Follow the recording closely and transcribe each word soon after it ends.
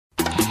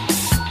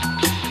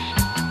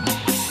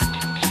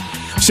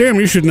Sam,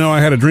 you should know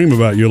I had a dream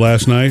about you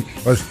last night.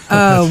 What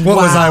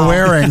was I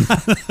wearing?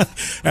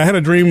 I had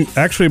a dream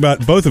actually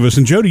about both of us.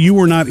 And Jody, you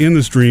were not in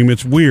this dream.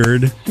 It's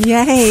weird.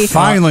 Yay.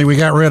 Finally, we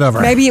got rid of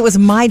her. Maybe it was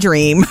my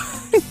dream.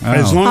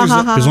 As long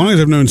as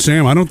I've known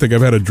Sam, I don't think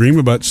I've had a dream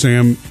about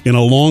Sam in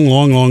a long,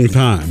 long, long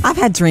time. I've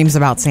had dreams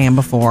about Sam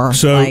before.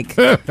 So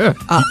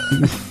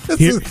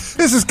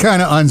this is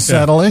kind of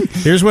unsettling.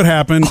 Yeah. Here's what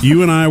happened.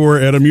 You and I were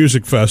at a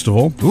music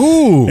festival.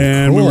 Ooh,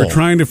 and cool. we were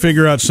trying to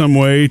figure out some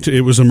way to.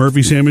 It was a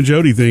Murphy, Sam, and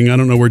Jody thing. I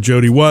don't know where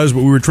Jody was,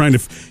 but we were trying to.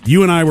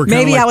 You and I were.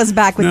 Maybe I was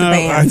back with the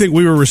band. I think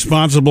we were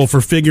responsible for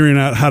figuring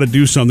out how to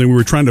do something. We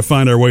were trying to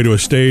find our way to a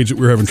stage that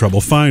we were having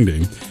trouble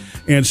finding.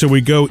 And so we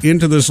go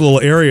into this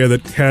little area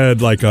that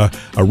had like a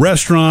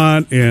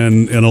restaurant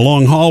and a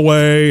long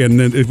hallway, and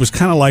then it was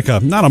kind of like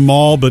not a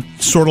mall, but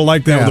sort of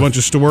like that with a bunch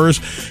of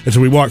stores. And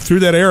so we walk through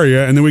that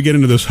area, and then we get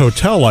into this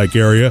hotel-like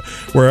area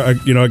where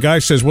a guy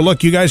says, "Well,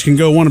 look, you guys can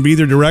go one of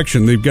either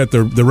direction. They've got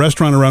the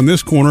restaurant around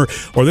this corner,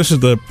 or this is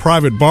the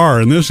private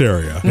bar in this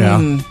area." Yeah.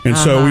 And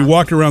so we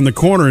walked around the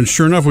corner, and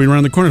sure enough, we went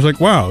around the corner. It's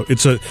like, wow,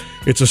 it's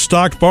a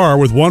stocked bar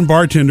with one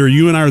bartender.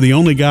 You and I are the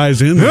only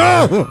guys in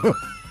there.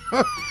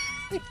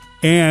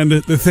 And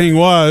the thing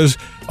was,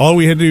 all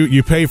we had to do,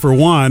 you pay for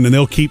one, and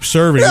they'll keep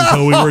serving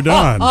until we were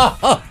done.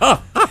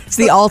 It's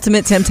the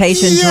ultimate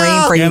temptation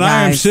dream for you and guys.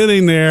 I am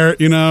sitting there,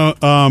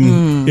 I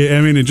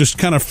mean, just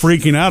kind of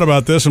freaking out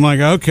about this. I'm like,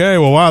 okay,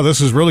 well, wow,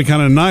 this is really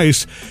kind of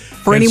nice.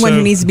 For anyone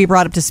who needs to be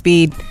brought up to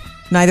speed,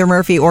 neither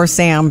Murphy or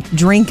Sam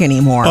drink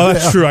anymore. Oh,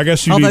 that's true. I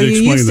guess you Although need to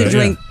explain you used that. to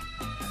drink,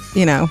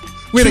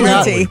 We'd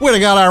have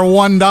got our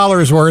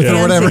 $1 worth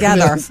or whatever.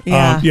 Together.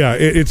 Yeah.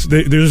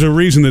 There's a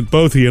reason that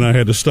both he and I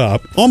had to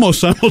stop almost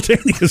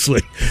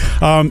simultaneously.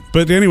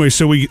 But anyway,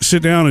 so we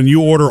sit down and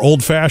you order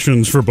old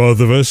fashions for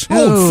both of us.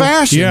 Old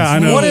fashions? Yeah, I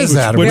know. What is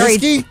that?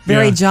 Whiskey?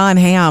 Very John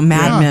Hamm,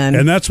 Mad Men.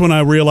 And that's when I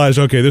realized,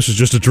 okay, this is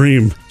just a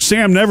dream.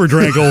 Sam never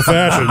drank old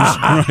fashions,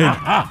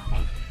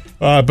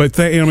 right?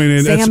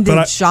 Sam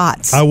did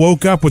shots. I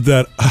woke up with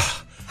that.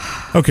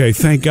 Okay,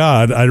 thank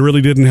God. I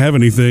really didn't have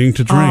anything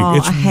to drink. Oh,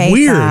 it's I hate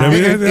weird. that. I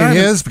mean, It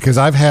is, because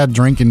I've had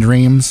drinking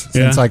dreams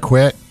since I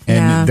quit,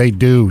 and they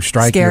do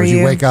strike you as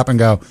you wake up and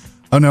go,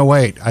 oh, no,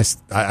 wait, I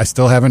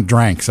still haven't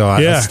drank, so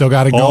I still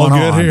got it going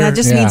on. Here. That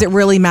just means it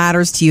really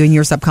matters to you in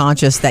your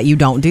subconscious that you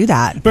don't do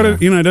that.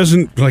 But, it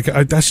doesn't,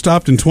 I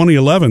stopped in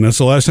 2011. That's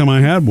the last time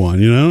I had one,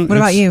 What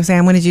about you,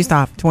 Sam? When did you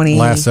stop?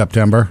 Last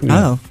September.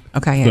 Oh,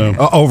 okay. Yeah.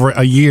 So, over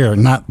a year,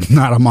 not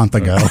a month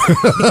ago.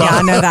 Yeah,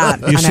 I know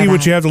that. You see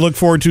what you have to look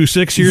forward to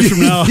 6 years from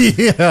now?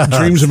 Yeah.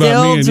 Dreams about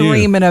Still me and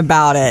dreaming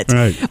about it.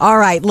 Right. All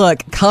right,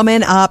 look,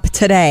 coming up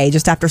today,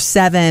 just after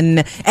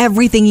 7,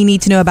 everything you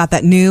need to know about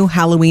that new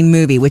Halloween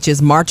movie, which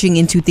is marching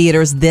into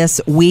theaters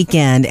this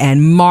weekend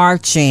and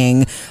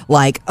marching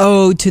like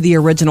ode to the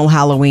original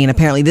Halloween.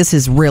 Apparently, this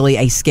is really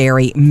a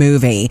scary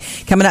movie.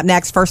 Coming up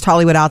next, first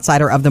Hollywood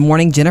outsider of the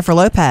morning, Jennifer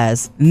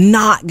Lopez,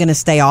 not going to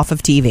stay off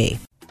of TV.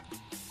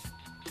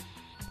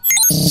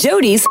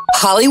 Jody's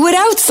Hollywood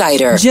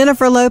Outsider.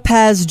 Jennifer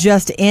Lopez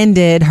just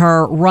ended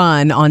her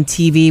run on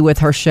TV with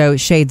her show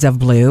Shades of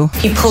Blue.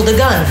 You pulled a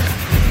gun.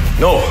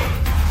 No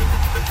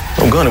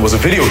gun. It was a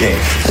video game.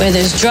 Where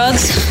there's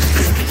drugs,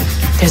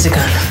 there's a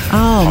gun.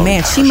 Oh,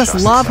 man, she must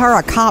love her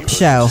a cop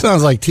show.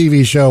 Sounds like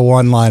TV show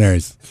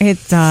one-liners. It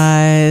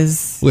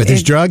does. Where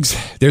there's drugs,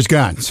 there's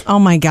guns. Oh,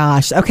 my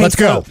gosh. Okay, Let's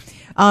go.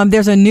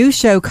 There's a new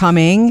show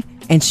coming,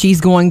 and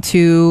she's going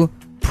to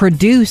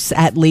produce,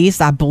 at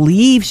least. I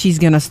believe she's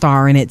going to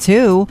star in it,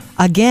 too.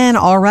 Again,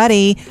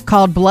 already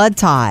called Blood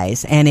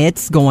Ties, and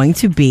it's going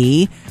to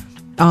be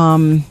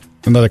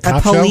Another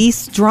cop a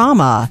police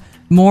drama.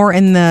 More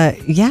in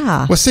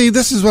the, Well, see,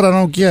 this is what I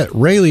don't get.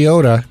 Ray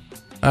Liotta,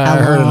 I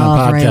heard in a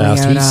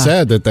podcast, he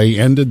said that they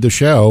ended the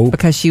show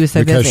because she was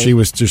so busy. Because she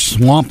was just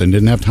swamped and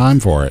didn't have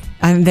time for it.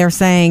 And they're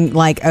saying,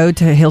 like, Ode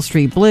to Hill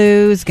Street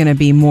Blues, going to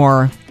be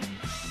more,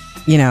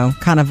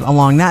 kind of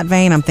along that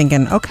vein. I'm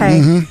thinking,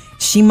 okay,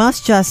 she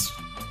must just,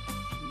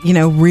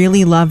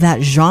 really love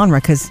that genre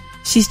because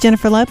she's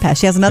Jennifer Lopez.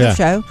 She has another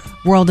show,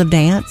 World of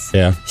Dance.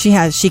 Yeah.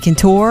 She can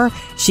tour.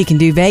 She can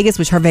do Vegas,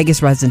 which her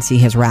Vegas residency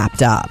has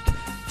wrapped up.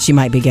 She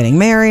might be getting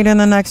married in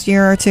the next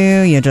year or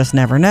two. You just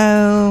never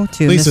know. At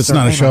least it's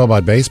not a show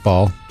about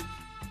baseball.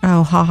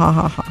 Oh, ha, ha,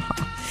 ha, ha,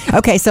 ha.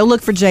 Okay, so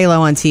look for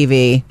J-Lo on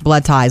TV.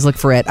 Blood Ties, look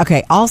for it.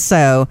 Okay,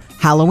 also,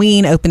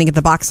 Halloween opening at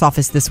the box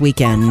office this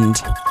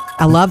weekend.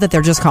 I love that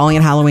they're just calling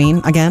it Halloween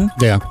again.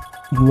 Yeah.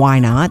 Why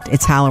not?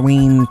 It's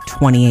Halloween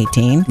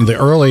 2018. The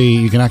early,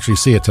 you can actually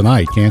see it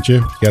tonight, can't you?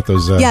 You got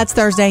those... Yeah, it's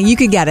Thursday. You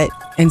could get it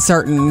in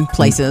certain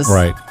places.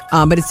 Right.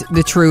 But it's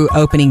the true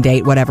opening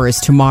date, whatever, is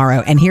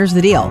tomorrow. And here's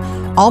the deal.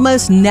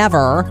 Almost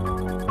never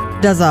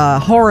does a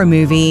horror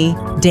movie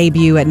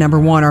debut at number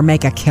 1 or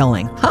make a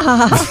killing.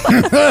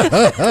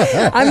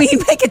 I mean,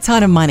 make a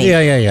ton of money.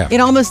 Yeah. It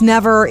almost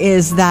never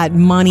is that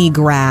money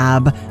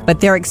grab,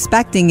 but they're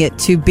expecting it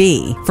to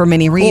be for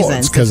many reasons. Well,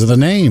 it's because of the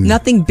name.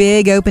 Nothing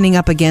big opening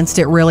up against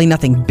it, really.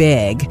 Nothing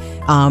big.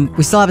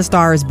 We still have A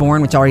Star Is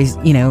Born, which already,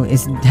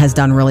 has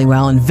done really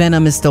well, and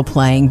Venom is still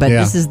playing, but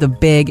this is the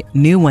big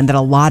new one that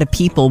a lot of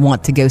people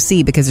want to go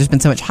see because there's been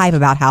so much hype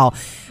about how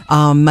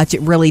much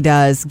it really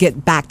does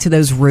get back to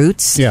those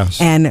roots.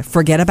 Yes. And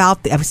forget about,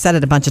 I've said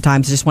it a bunch of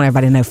times, I just want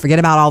everybody to know, forget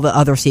about all the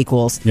other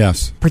sequels.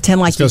 Yes. Pretend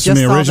like you just from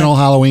the original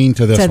Halloween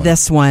to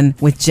this one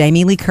with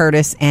Jamie Lee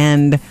Curtis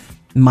and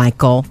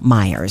Michael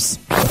Myers.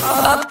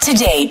 Up to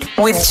date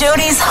with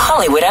Jody's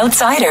Hollywood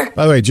Outsider.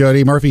 By the way,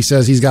 Jody, Murphy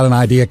says he's got an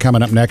idea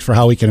coming up next for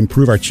how we can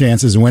improve our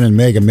chances of winning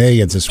Mega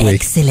Millions this week.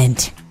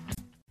 Excellent.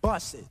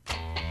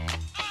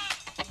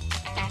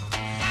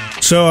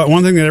 So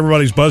one thing that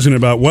everybody's buzzing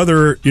about,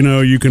 whether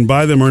you can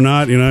buy them or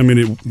not,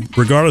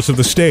 regardless of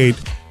the state,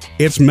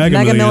 it's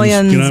Mega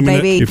Millions.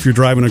 Baby. If you're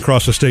driving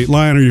across a state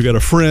line, or you've got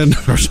a friend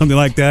or something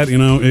like that,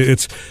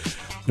 it's,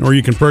 or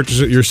you can purchase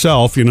it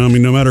yourself.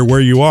 No matter where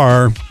you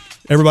are,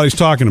 everybody's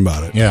talking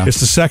about it. Yeah, it's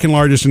the second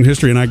largest in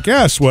history, and I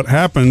guess what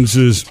happens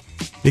is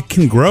it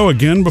can grow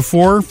again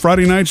before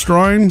Friday night's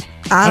drawing.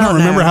 I don't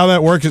remember know how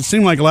that worked. It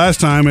seemed like last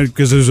time,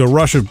 because there's a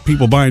rush of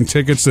people buying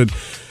tickets, that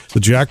the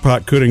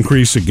jackpot could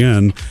increase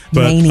again.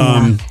 But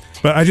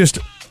I just,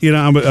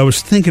 I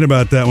was thinking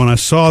about that when I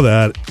saw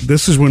that.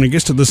 This is when it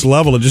gets to this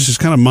level, it just is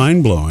kind of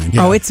mind-blowing.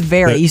 Yeah. Oh, it's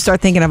very. You start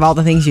thinking of all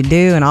the things you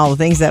do and all the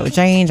things that would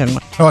change. And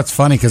it's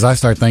funny because I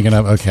start thinking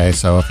of, okay,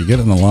 so if you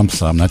get in the lump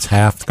sum, that's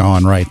half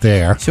gone right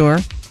there. Sure.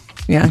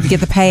 Yeah, you get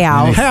the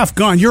payout. Half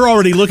gone. You're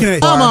already looking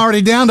at... I'm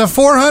already down to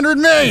 $400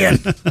 million.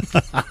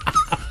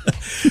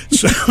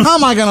 So, how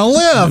am I going to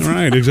live?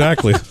 Right,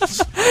 exactly.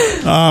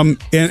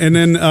 And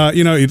then,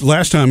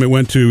 last time it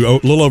went to a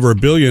little over $1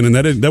 billion, and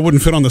that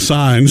wouldn't fit on the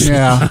signs.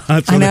 Yeah.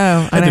 So I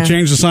know. Had to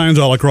change the signs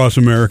all across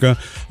America.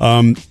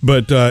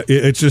 But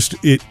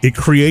it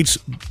creates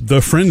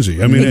the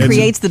frenzy. I mean, it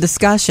creates the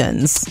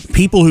discussions.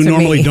 People who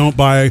normally don't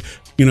buy...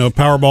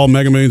 Powerball,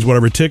 Mega Millions,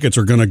 whatever tickets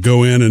are going to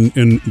go in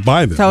and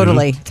buy them.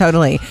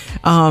 Totally.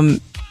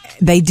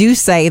 They do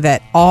say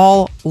that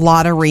all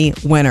lottery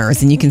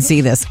winners, and you can see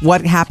this,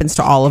 what happens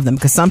to all of them?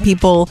 Because some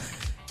people,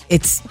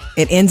 it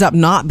ends up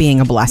not being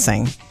a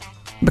blessing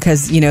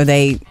because,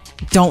 they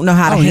don't know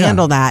how to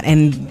handle that.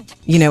 And,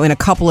 in a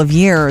couple of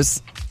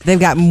years, they've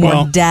got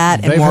more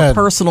debt and more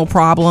personal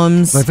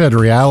problems. They've had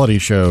reality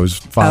shows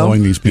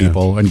following these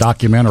people and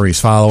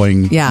documentaries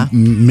following $1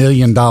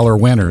 million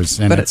winners.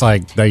 And it's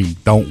like they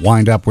don't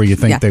wind up where you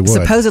think they would.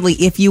 Supposedly,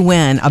 if you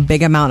win a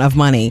big amount of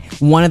money,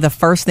 one of the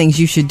first things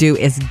you should do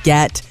is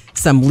get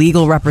some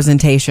legal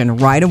representation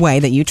right away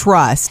that you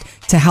trust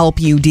to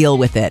help you deal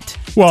with it.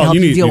 Well, to help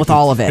you deal with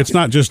all of it. It's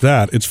not just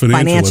that; it's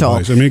financial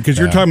advice. I mean, because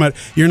you're talking about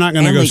you're not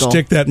going to go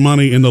stick that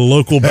money in the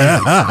local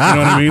bank. You know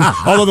what I mean?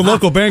 Although the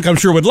local bank, I'm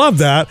sure, would love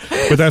that,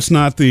 but that's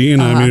not the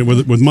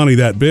with money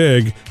that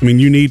big. I mean,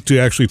 you need to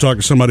actually talk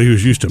to somebody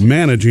who's used to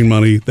managing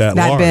money that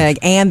large. Big.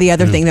 And the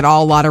other thing that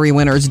all lottery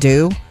winners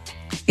do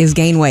is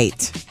gain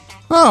weight.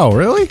 Oh,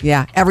 really?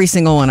 Yeah, every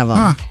single one of them.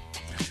 Huh.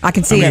 I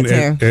can see it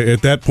too.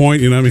 At that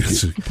point,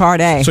 it's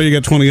part A. So you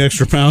got 20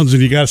 extra pounds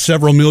and you got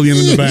several million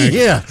in the bank.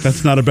 Yeah.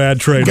 That's not a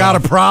bad trade. Got a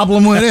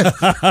problem with it?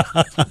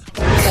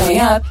 Coming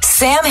up,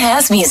 Sam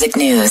has music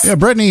news. Yeah,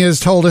 Britney has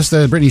told us,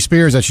 Britney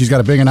Spears, that she's got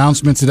a big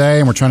announcement today,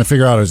 and we're trying to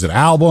figure out, is it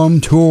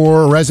album,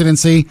 tour,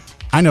 residency?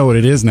 I know what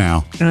it is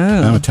now. Oh.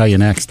 I'm going to tell you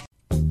next.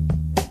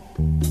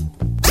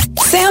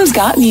 Sam's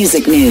got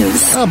music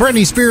news. Well,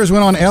 Britney Spears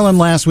went on Ellen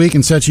last week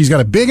and said she's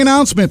got a big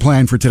announcement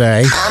planned for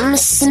today.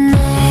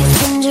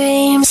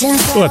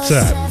 What's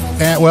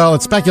that? Well,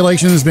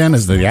 speculation has been,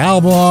 is it the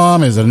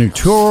album? Is it a new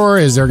tour?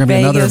 Is there going to be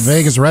another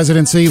Vegas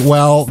residency?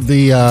 Well,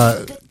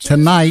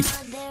 tonight,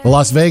 the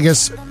Las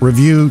Vegas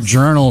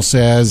Review-Journal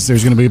says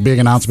there's going to be a big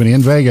announcement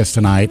in Vegas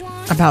tonight.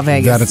 About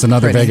Vegas. That it's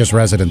another Vegas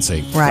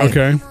residency. Right.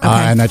 Okay.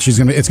 And that it's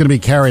going to be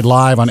carried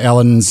live on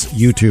Ellen's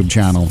YouTube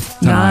channel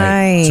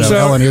tonight. Nice. So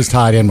Ellen is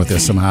tied in with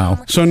this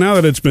somehow. So now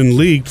that it's been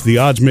leaked, the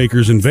odds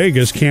makers in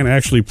Vegas can't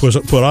actually put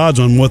odds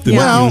on what the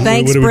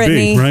thanks, what it would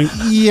Britney. be, right?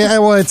 Yeah,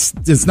 well,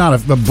 it's not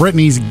but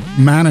Britney's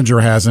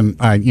manager hasn't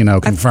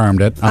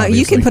confirmed it.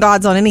 You can put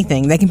odds on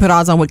anything. They can put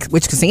odds on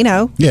which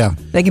casino. Yeah.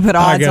 They can put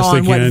odds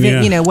on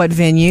what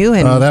venue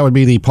and that would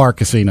be the Park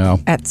Casino.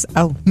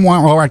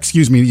 Or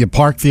excuse me, the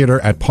Park Theater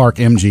at Park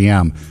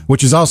MGM,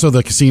 which is also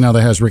the casino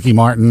that has Ricky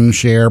Martin,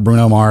 Cher,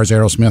 Bruno Mars,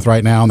 Aerosmith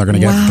right now, and they're going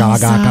to get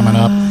Gaga coming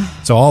up.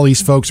 So all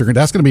these folks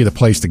that's going to be the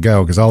place to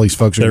go because all these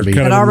folks are going to be.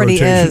 It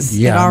already is.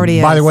 Yeah. It already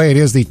is. By the way, it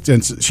is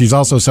she's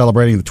also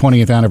celebrating the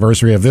 20th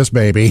anniversary of this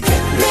baby. Really?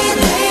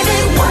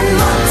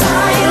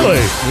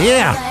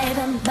 Yeah.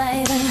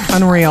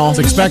 Unreal. It's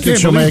expected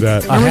she'll believe make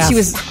that. a Remember half. she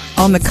was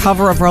on the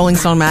cover of Rolling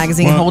Stone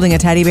magazine Well- holding a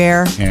teddy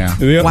bear? Yeah.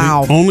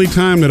 Wow. The only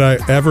time that I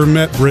ever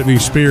met Britney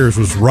Spears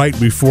was right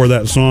before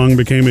that song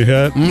became a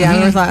hit. Yeah,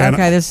 I was like, And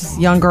okay, this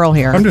young girl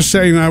here. I'm just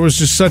saying I was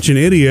just such an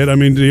idiot. I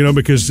mean,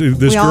 because this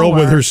We all girl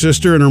with were. her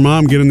sister and her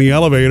mom get in the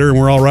elevator and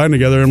we're all riding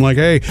together. I'm like,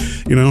 hey,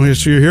 so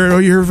you're here? Oh,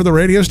 you're here for the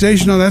radio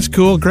station? Oh, that's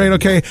cool. Great.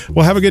 Okay.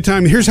 Well, have a good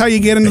time. Here's how you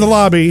get into the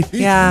lobby.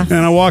 Yeah. And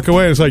I walk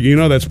away. And it's like,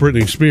 that's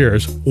Britney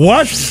Spears.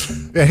 What?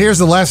 Yeah, here's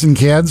the lesson,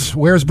 kids.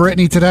 Where's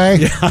Brittany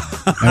today?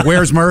 And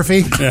where's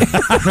Murphy?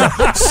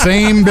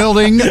 Same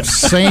building,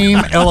 same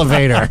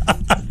elevator.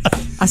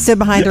 I stood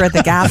behind her at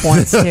the Gap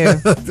once, too.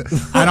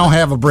 I don't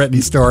have a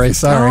Brittany story.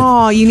 Sorry.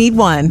 Oh, you need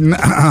one.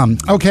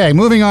 Okay,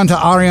 moving on to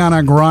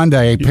Ariana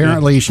Grande.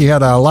 Apparently, she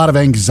had a lot of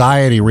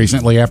anxiety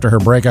recently after her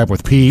breakup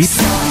with Pete.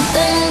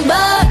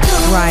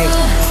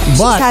 Right. She's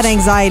But- had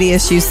anxiety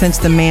issues since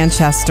the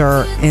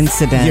Manchester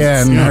incident.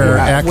 Yeah, and her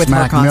ex, with her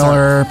Mac concert.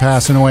 Miller,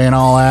 passing away and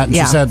all that. And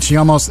Yeah. she said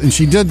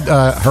she did,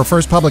 her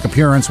first public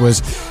appearance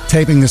was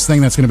taping this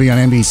thing that's going to be on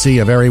NBC,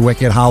 A Very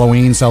Wicked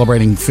Halloween,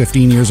 celebrating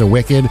 15 years of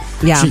Wicked.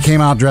 Yeah. She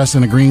came out dressed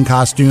in a green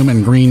costume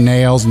and green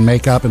nails and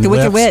makeup and The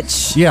Wicked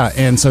lips. Witch. Yeah,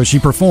 and so she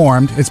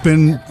performed. It's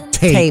been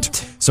taped.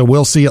 Taped. So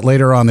we'll see it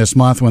later on this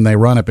month when they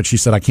run it. But she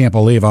said, I can't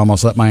believe I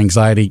almost let my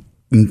anxiety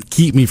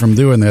keep me from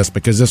doing this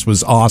because this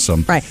was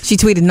awesome. Right. She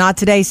tweeted, "Not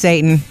today,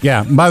 Satan."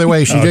 Yeah. And by the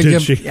way, she Oh, did did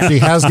give. she? She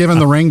has given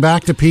the ring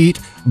back to Pete,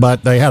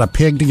 but they had a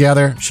pig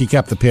together. She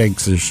kept the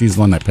pig, so she's the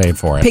one that paid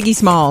for it. Piggy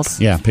Smalls.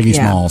 Yeah, Piggy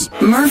Smalls.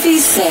 Murphy,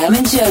 Sam,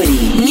 and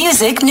Jody.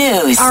 Music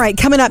news. All right,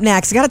 coming up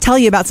next, I got to tell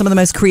you about some of the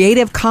most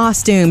creative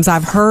costumes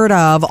I've heard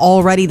of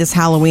already this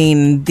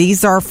Halloween.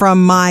 These are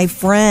from my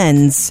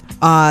friends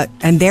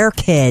and their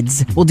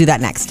kids. We'll do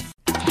that next.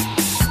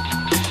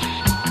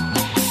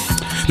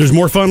 There's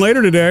more fun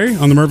later today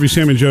on the Murphy,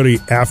 Sam, and Jody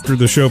After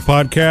the Show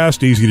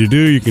podcast. Easy to do.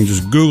 You can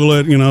just Google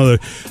it.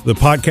 The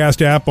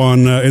podcast app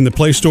on in the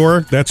Play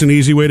Store. That's an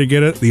easy way to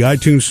get it. The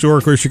iTunes Store,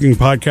 of course, you can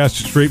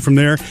podcast it straight from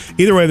there.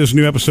 Either way, there's a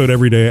new episode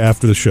every day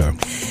after the show.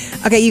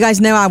 Okay, you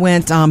guys know I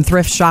went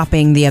thrift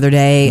shopping the other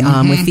day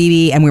with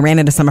Phoebe, and we ran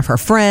into some of her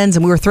friends,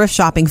 and we were thrift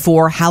shopping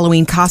for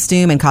Halloween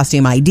costume and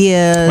costume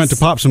ideas. Went to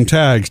pop some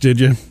tags, did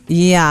you?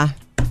 Yeah.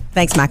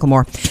 Thanks,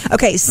 Macklemore.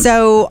 Okay,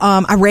 so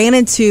I ran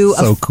into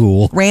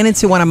ran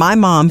into one of my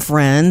mom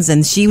friends,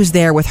 and she was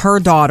there with her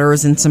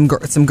daughters and some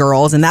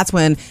girls, and that's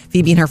when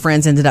Phoebe and her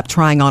friends ended up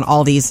trying on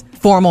all these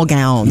formal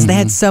gowns. They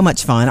had so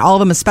much fun. All of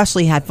them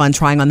especially had fun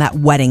trying on that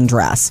wedding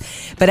dress.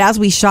 But as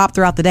we shopped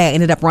throughout the day, I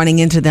ended up running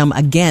into them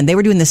again. They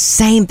were doing the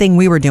same thing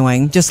we were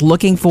doing, just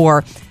looking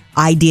for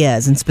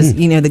ideas and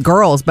the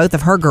girls, both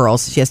of her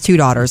girls, she has two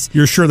daughters.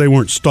 You're sure they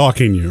weren't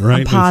stalking you,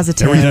 right? I'm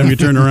positive. Every time you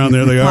turn around,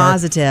 there they are.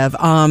 Positive.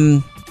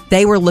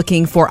 They were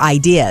looking for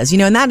ideas,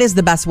 and that is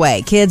the best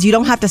way. Kids, you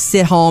don't have to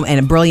sit home and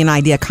a brilliant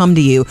idea come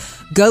to you.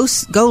 Go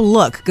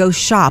look, go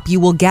shop. You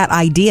will get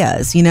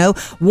ideas.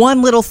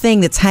 One little thing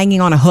that's hanging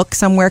on a hook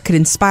somewhere could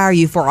inspire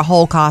you for a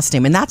whole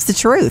costume, and that's the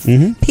truth.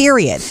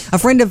 Period. A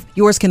friend of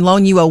yours can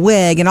loan you a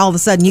wig, and all of a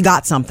sudden you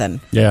got something.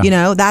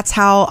 Yeah. That's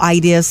how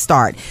ideas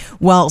start.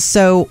 Well,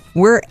 so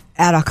we're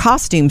at a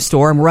costume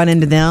store and we run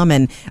into them,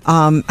 and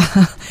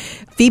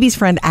Phoebe's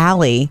friend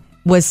Allie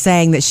was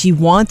saying that she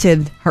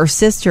wanted her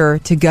sister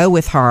to go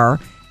with her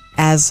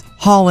as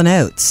Hall &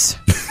 Oates.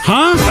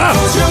 Huh?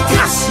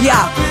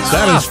 Yeah.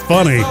 That is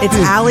funny. It's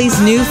Allie's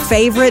new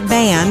favorite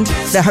band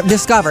that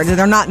discovered.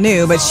 They're not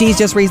new, but she's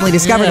just recently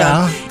discovered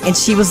them. And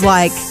she was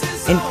like,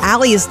 and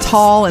Allie is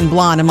tall and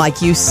blonde. I'm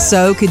like, you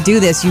so could do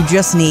this. You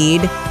just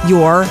need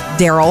your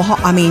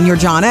your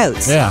John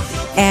Oates. Yeah.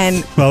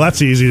 And Well,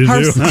 that's easy to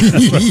Her- do.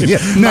 Yeah.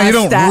 No, you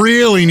don't Mustache.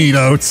 really need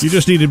oats. You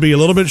just need to be a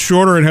little bit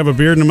shorter and have a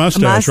beard and a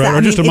mustache, right?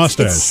 Or just a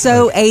mustache. It's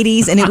so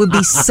 80s, and it would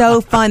be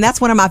so fun.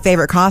 That's one of my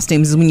favorite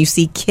costumes is when you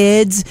see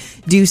kids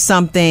do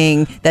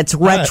something that's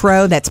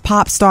retro, that's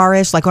pop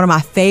starish. Like one of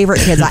my favorite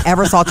kids I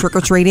ever saw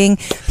trick-or-treating.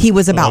 He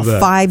was about Love that.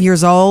 5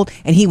 years old,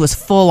 and he was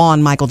full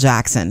on Michael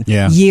Jackson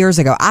years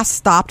ago. I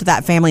stopped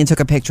that family and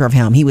took a picture of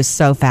him. He was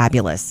so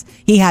fabulous.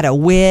 He had a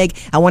wig.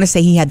 I want to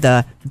say he had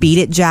the Beat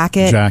It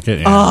jacket.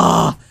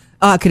 Yeah.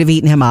 I could have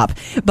eaten him up.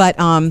 But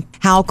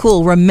how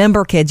cool.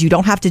 Remember, kids, you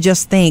don't have to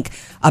just think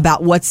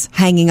about what's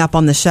hanging up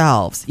on the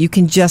shelves. You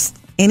can just,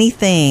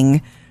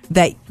 anything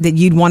that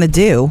you'd want to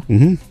do.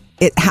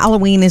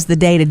 Halloween is the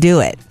day to do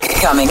it.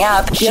 Coming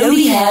up,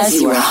 Jody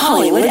has your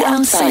Hollywood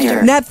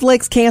Outsider.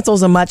 Netflix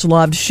cancels a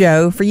much-loved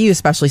show, for you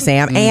especially,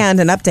 Sam, and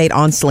an update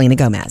on Selena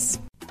Gomez.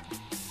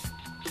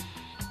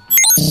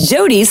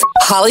 Jody's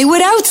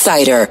Hollywood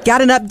Outsider.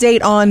 Got an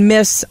update on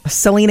Miss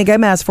Selena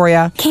Gomez for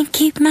you. Can't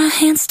keep my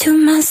hands to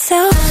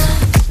myself.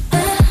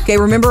 Okay,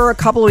 remember a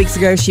couple of weeks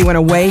ago she went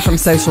away from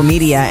social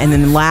media, and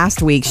then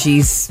last week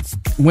she's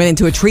went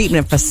into a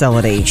treatment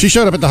facility. She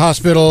showed up at the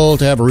hospital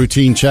to have a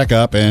routine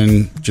checkup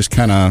and just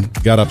kind of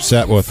got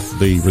upset with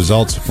the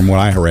results from what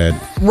I read.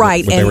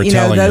 Right, what and they were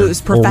telling those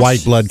her. Her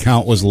white blood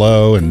count was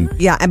low, and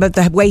but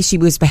the way she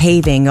was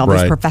behaving, all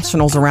those Right.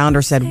 professionals around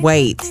her said,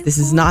 "Wait, this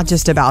is not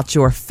just about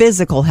your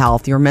physical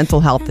health. Your mental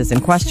health is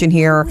in question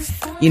here."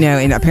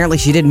 And apparently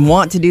she didn't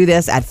want to do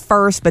this at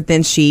first, but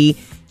then she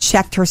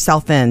checked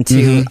herself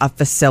into a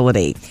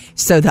facility.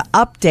 So the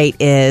update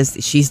is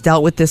she's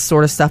dealt with this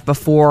sort of stuff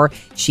before.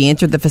 She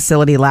entered the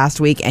facility last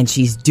week and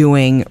she's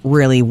doing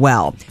really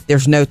well.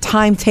 There's no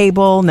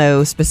timetable,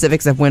 no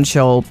specifics of when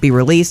she'll be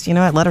released. You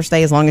know what? Let her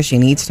stay as long as she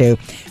needs to.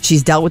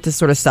 She's dealt with this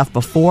sort of stuff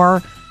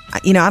before. I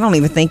don't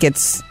even think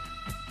it's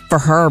for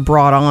her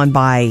brought on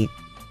by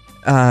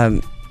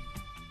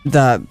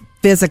the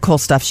physical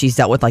stuff she's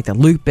dealt with, like the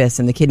lupus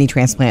and the kidney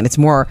transplant. It's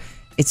more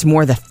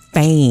the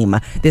fame,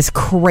 this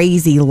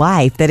crazy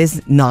life that is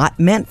not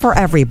meant for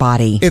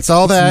everybody. it's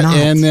all that. not.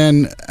 And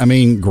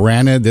then,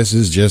 granted, this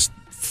is just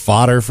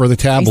fodder for the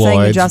saying the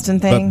tabloids. Justin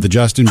thing? But the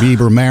Justin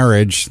Bieber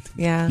marriage,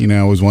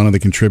 Yeah. was one of the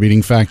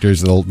contributing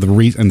factors. In this I don't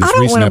recent want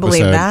to episode.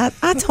 believe that.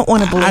 I don't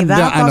want to believe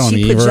that. I I thought don't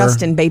she put either.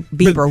 Justin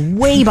Bieber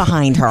way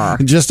behind her.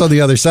 Just on the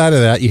other side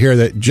of that, you hear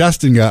that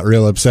Justin got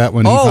real upset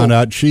when he found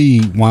out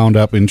she wound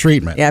up in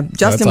treatment. Yeah, So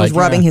Justin it's was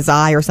like, rubbing his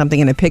eye or something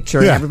in a picture,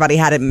 and Yeah. everybody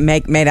had it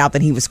made out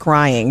that he was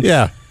crying.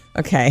 Yeah.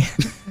 Okay.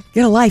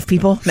 Get a life,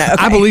 people. No, okay.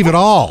 I believe it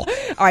all.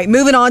 All right,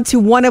 moving on to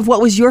one of what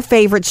was your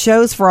favorite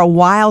shows for a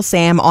while,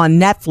 Sam, on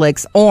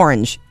Netflix.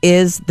 Orange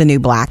is the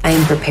New Black. I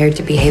am prepared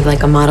to behave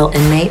like a model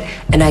inmate,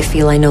 and I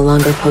feel I no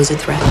longer pose a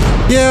threat.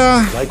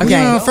 Yeah.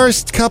 Okay.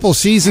 First couple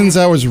seasons,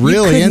 I was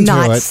really you could into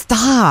not it.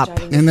 stop.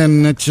 And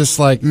then it's just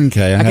like,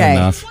 okay, I had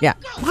enough. Yeah.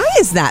 Why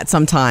is that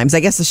sometimes? I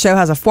guess the show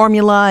has a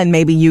formula and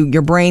maybe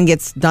your brain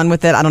gets done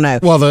with it. I don't know.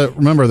 Well,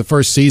 remember, the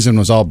first season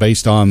was all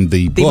based on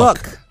the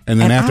book. And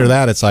then after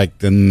that, it's like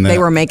then they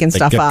were making they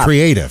stuff get up.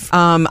 creative.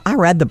 I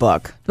read the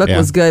book. The book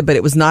was good, but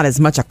it was not as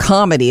much a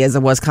comedy as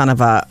it was kind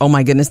of a, oh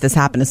my goodness, this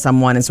happened to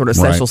someone, and sort of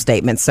social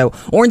statements. So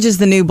Orange is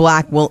the New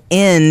Black will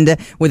end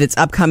with its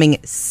upcoming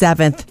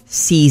 7th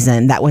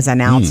season. That was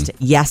announced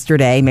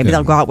yesterday. Maybe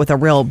they'll go out with a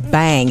real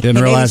bang.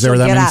 Didn't realize there were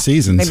that many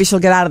seasons. Maybe she'll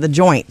get out of the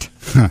joint.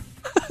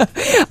 All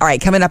right,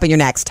 coming up in your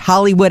next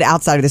Hollywood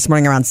Outsider this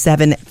morning around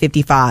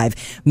 7:55.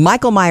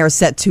 Michael Myers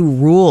set to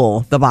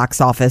rule the box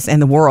office and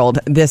the world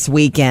this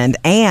weekend,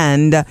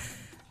 and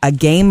a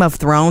Game of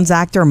Thrones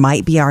actor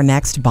might be our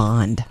next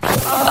Bond.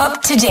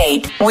 Up to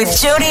date with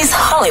Jody's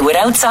Hollywood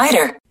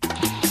Outsider.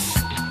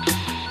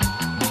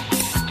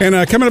 And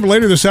coming up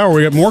later this hour,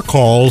 we got more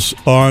calls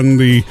on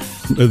the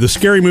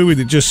scary movie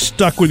that just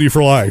stuck with you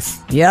for life.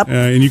 Yep.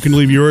 And you can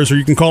leave yours, or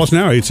you can call us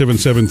now,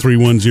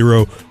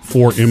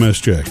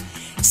 877-310-4MSJ.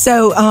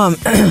 So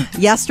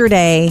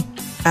yesterday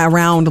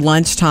around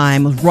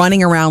lunchtime,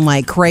 running around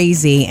like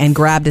crazy, and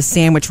grabbed a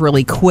sandwich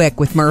really quick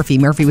with Murphy.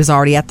 Murphy was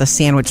already at the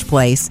sandwich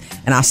place,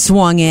 and I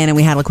swung in and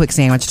we had a quick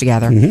sandwich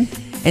together.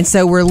 And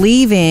so we're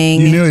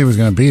leaving. You knew he was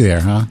going to be there,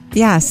 huh?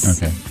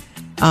 Yes. Okay.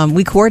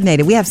 We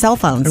coordinated. We have cell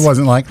phones. It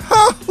wasn't like,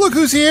 look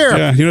who's here.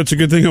 Yeah, it's a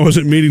good thing I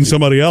wasn't meeting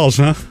somebody else,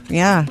 huh?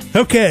 Yeah.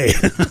 Okay.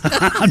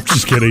 I'm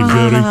just kidding,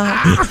 Jody.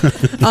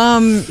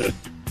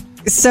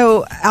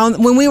 So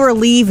when we were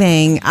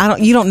leaving,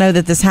 you don't know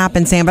that this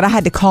happened, Sam, but I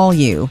had to call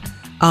you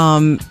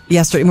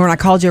yesterday when I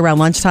called you around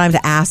lunchtime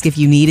to ask if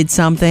you needed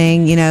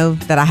something,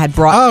 that I had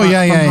brought. Oh, from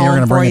yeah. home You're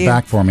going to for bring you. it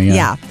back for me.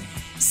 Yeah.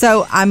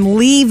 So I'm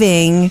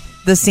leaving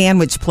the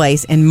sandwich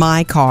place in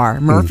my car.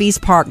 Murphy's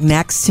parked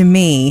next to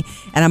me,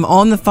 and I'm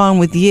on the phone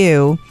with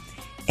you.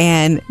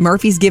 And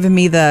Murphy's giving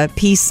me the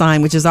peace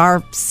sign, which is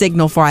our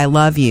signal for "I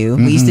love you."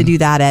 We used to do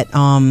that at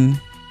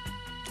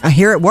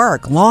here at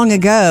work long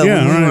ago.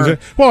 Yeah, when we right. were-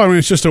 Well, I mean,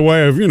 it's just a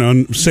way of,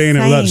 saying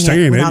it without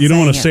saying it. without You don't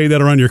want to saying say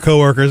that around your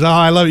coworkers. Oh,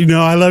 I love you.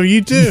 No, I love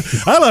you too.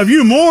 I love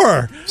you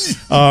more.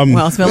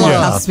 Well, it's been a long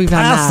time since we've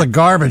done Pass that. the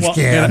garbage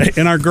can.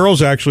 And our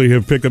girls actually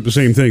have picked up the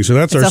same thing. So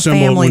that's It's our a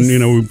symbol when,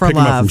 family we for pick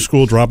them up love. from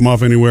school, drop them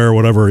off anywhere or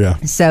whatever. Yeah.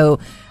 So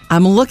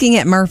I'm looking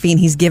at Murphy, and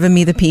he's giving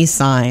me the peace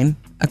sign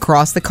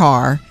across the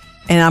car.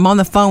 And I'm on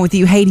the phone with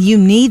you. Hey, do you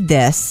need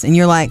this? And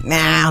you're like, nah,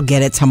 I'll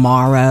get it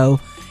tomorrow.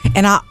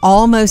 And I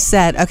almost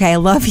said, okay, I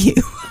love you.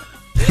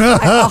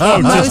 I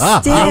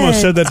almost did. You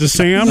almost said that to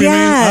Sam, you mean?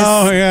 Yes.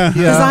 Oh,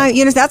 yeah.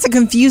 Because that's a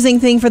confusing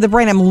thing for the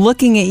brain. I'm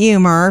looking at you,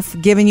 Murph,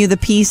 giving you the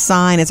peace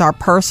sign. It's our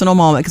personal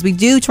moment, because we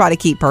do try to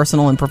keep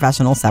personal and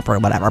professional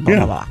separate, whatever, blah,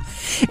 blah, blah.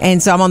 And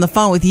so I'm on the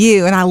phone with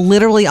you, and I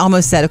literally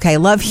almost said, okay, I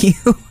love you.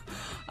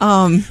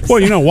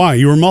 Well, you know why?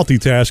 You were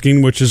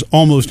multitasking, which is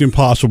almost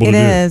impossible to It do.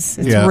 is.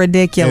 It's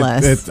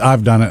ridiculous.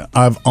 I've done it.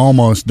 I've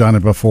almost done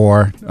it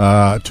before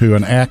to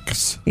an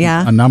ex.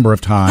 Yeah. A number of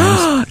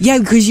times. Yeah,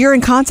 because you're in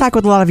contact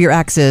with a lot of your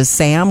exes,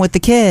 Sam, with the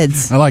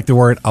kids. I like the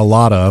word "a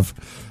lot of"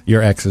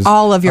 your exes.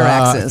 All of your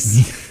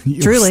exes.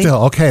 Truly.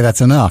 Still, okay,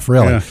 that's enough,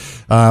 really.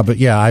 Yeah. But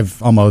yeah,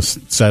 I've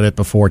almost said it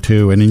before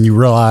too, and then you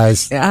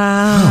realize, oh,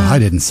 I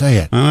didn't say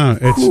it.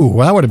 Ooh,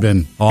 well, that would have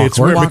been awkward. It's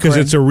weird because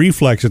it's a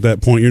reflex at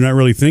that point. You're not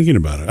really thinking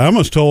about it. I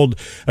almost told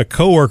a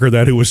coworker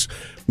that who was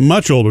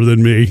much older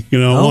than me, a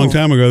long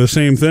time ago, the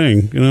same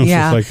thing.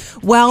 Yeah. So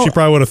it's like, she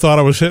probably would have thought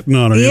I was hitting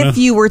on her. If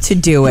you were to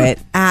do it,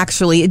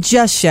 actually, it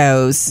just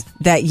shows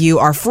that you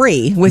are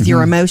free with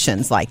your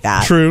emotions like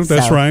that. True,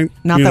 that's right.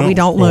 Not that we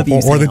don't love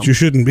you, or that you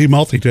shouldn't be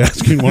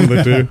multitasking, one of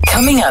the two.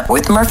 Coming up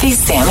with Murphy,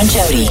 Sam, and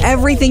Jody.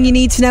 Everything you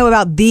need to know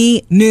about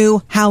the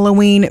new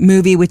Halloween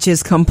movie, which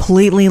is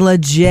completely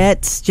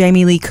legit.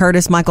 Jamie Lee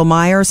Curtis, Michael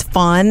Myers,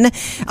 fun.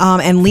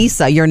 And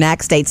Lisa, you're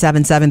next,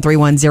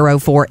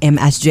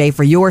 877-310-4MSJ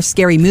for your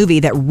scary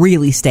movie that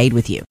really stayed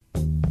with you.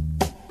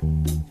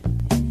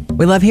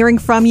 We love hearing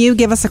from you.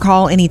 Give us a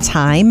call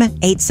anytime,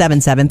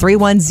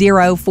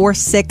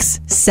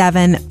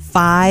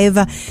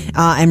 877-310-4675.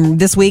 And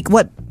this week,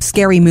 what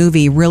scary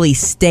movie really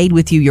stayed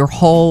with you your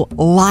whole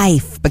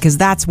life? Because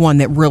that's one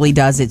that really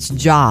does its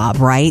job,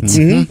 right?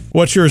 Mm-hmm.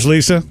 What's yours,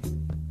 Lisa?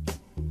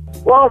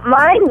 Well,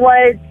 mine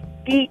was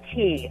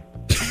E.T.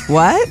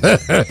 What?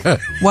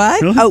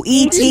 What? Oh,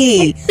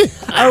 E.T.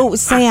 Oh,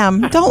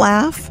 Sam, don't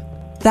laugh.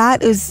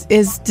 That is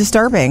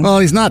disturbing. Well,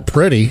 he's not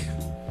pretty.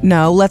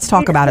 No, let's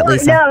talk about it,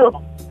 Lisa.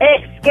 No,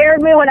 it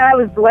scared me when I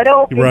was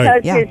little because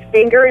Right. his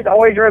fingers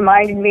always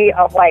reminded me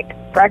of,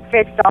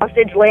 breakfast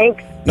sausage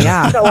links.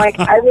 Yeah. So,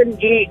 I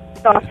wouldn't eat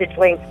sausage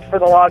links for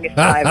the longest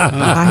time.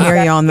 I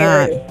hear you on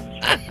that.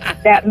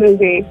 That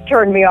movie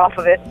turned me off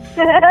of it.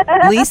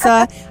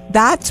 Lisa,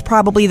 that's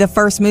probably the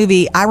first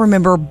movie I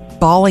remember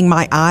bawling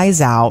my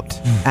eyes out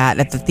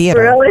at the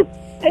theater. Really?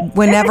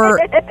 Whenever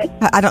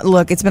I don't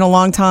look, it's been a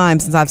long time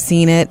since I've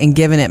seen it and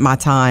given it my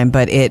time,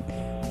 but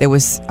there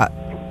was a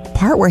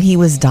part where he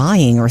was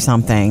dying or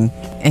something.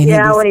 And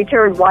when he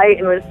turned white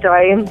and was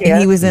dying. Yeah. And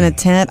he was in a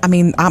tent. I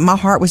mean, my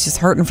heart was just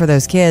hurting for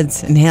those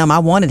kids and him. I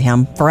wanted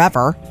him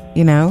forever,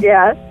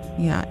 Yeah.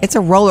 Yeah, it's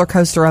a roller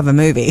coaster of a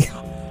movie.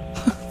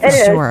 It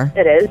is. Sure.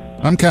 It is.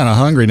 I'm kind of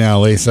hungry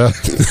now, Lisa.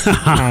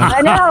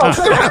 I know.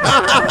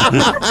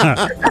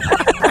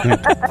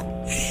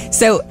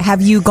 So, have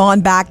you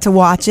gone back to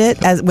watch it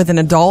with an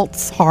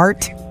adult's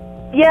heart?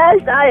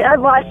 Yes, I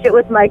watched it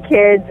with my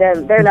kids,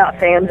 and they're not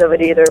fans of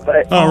it either.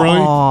 But really?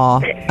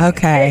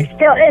 Okay.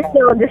 It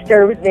still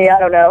disturbs me. I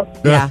don't know.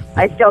 Yeah.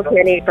 I still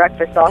can't eat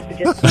breakfast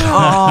sausages.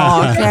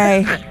 Oh,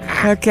 okay.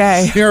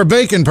 Okay. You're a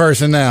bacon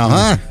person now,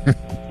 huh?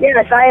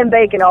 Yes, I am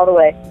bacon all the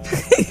way.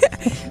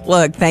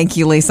 Look, thank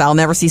you, Lisa. I'll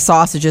never see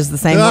sausages the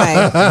same way.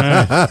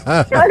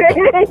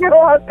 You're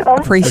welcome.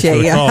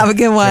 Appreciate you. Have a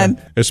good one.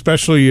 Yeah.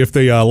 Especially if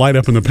they light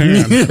up in the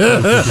pan.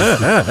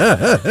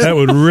 That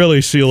would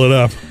really seal it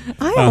up.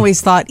 I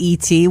always thought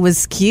E.T.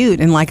 was cute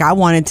and I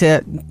wanted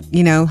to,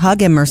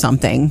 hug him or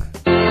something.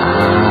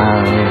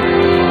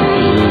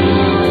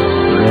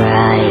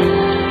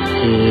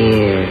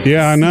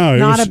 Yeah, I know.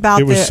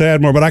 It was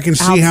sad more, but I can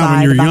see how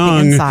when you're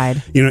young,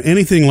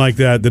 anything like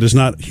that is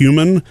not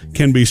human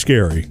can be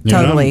scary.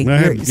 Totally.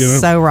 You're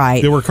so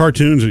right. There were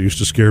cartoons that used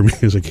to scare me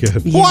as a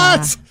kid. Yeah.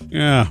 What?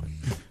 Yeah.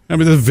 I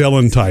mean, the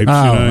villain types,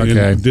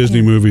 in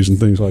Disney movies and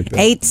things like that.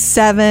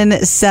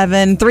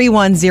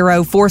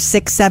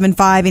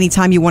 877-310-4675.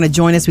 Anytime you want to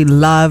join us, we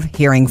love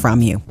hearing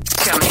from you.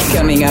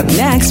 Coming up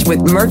next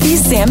with Murphy,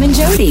 Sam, and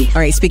Jody.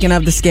 All right, speaking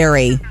of the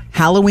scary,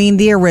 Halloween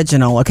the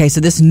original. Okay,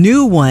 so this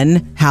new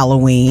one,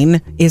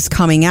 Halloween, is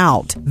coming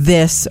out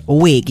this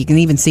week. You can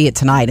even see it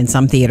tonight in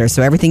some theaters.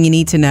 So everything you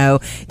need to know,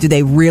 do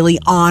they really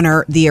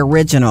honor the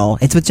original?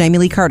 It's with Jamie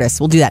Lee Curtis.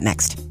 We'll do that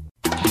next.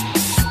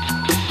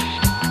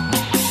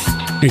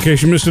 In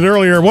case you missed it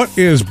earlier, what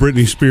is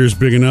Britney Spears'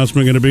 big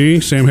announcement going to be?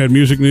 Sam had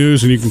music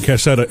news, and you can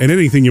catch that and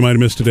anything you might have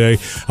missed today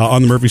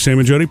on the Murphy, Sam,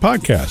 and Jody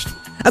podcast.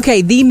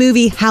 Okay, the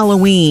movie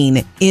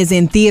Halloween is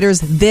in theaters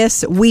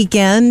this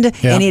weekend,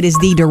 and it is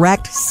the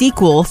direct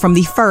sequel from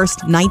the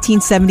first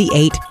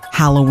 1978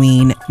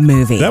 Halloween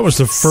movie. That was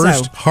the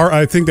first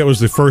I think that was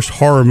the first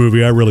horror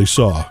movie I really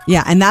saw.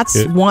 Yeah, and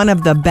that's one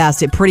of the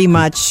best. It pretty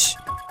much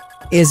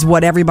is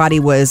what everybody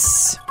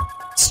was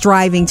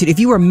striving to. If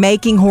you were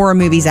making horror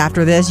movies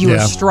after this, you were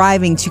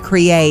striving to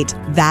create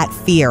that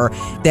fear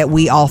that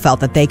we all felt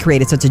that they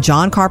created. So it's a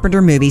John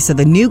Carpenter movie. So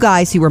the new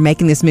guys who were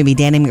making this movie,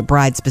 Danny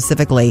McBride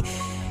specifically,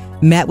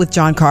 met with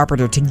John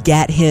Carpenter to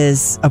get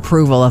his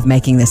approval of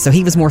making this. So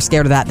he was more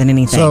scared of that than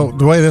anything. So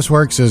the way this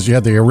works is you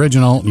had the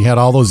original, you had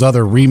all those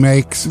other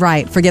remakes.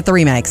 Right. Forget the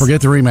remakes.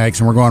 Forget the remakes,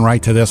 and we're going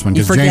right to this one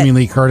because Jamie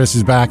Lee Curtis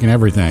is back and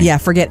everything. Yeah,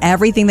 forget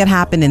everything that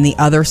happened in the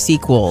other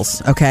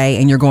sequels, okay?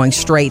 And you're going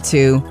straight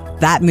to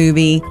that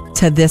movie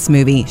to this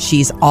movie.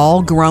 She's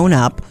all grown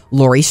up,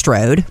 Laurie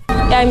Strode.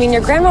 Yeah, I mean,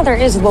 your grandmother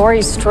is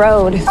Laurie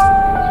Strode.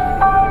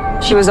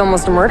 She was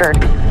almost murdered.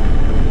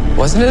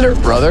 Wasn't it her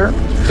brother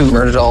who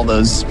murdered all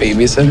those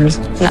babysitters?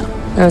 No,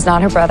 it was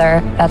not her brother.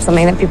 That's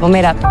something that people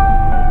made up.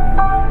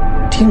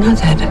 Do you know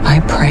that I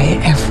pray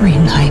every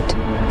night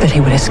that he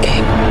would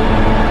escape?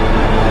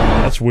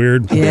 That's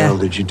weird. What the hell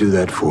did you do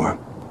that for?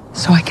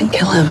 So I can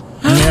kill him.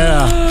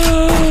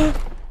 Yeah.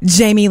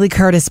 Jamie Lee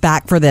Curtis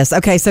back for this.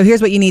 Okay, so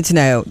here's what you need to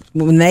know.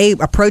 When they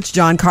approached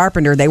John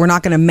Carpenter, they were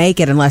not going to make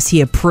it unless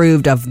he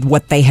approved of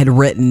what they had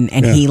written,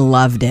 and he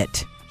loved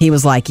it. He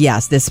was like,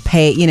 yes,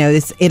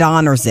 it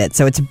honors it.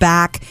 So it's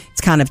back.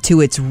 It's kind of to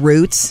its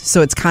roots.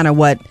 So it's kind of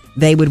what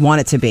they would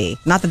want it to be.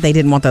 Not that they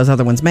didn't want those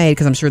other ones made,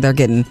 because I'm sure they're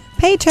getting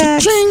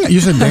paychecks. You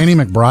said Danny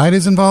McBride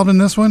is involved in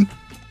this one?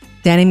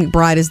 Danny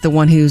McBride is the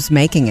one who's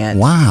making it.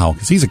 Wow,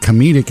 because he's a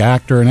comedic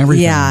actor and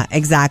everything. Yeah,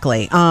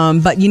 exactly.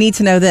 But you need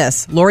to know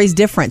this. Lori's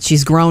different.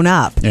 She's grown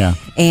up. Yeah.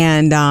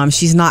 And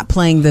she's not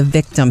playing the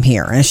victim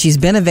here. And she's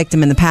been a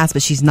victim in the past,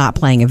 but she's not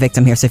playing a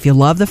victim here. So if you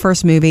love the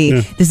first movie,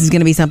 this is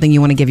going to be something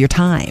you want to give your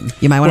time.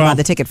 You might want to buy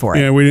the ticket for it.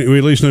 Yeah, we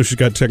at least know she's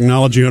got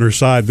technology on her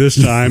side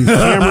this time.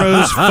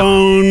 Cameras,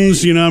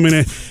 phones,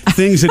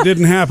 things that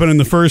didn't happen in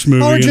the first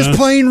movie. Or just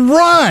plain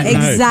run.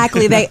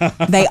 Exactly.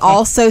 They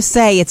also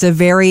say it's a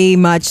very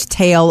much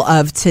tale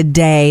of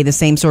today, the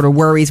same sort of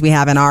worries we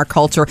have in our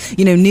culture.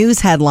 News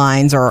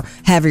headlines are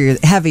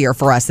heavier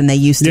for us than they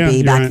used to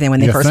be back then when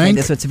they first made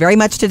this. So it's very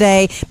much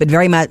today, but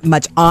very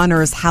much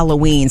honors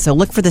Halloween. So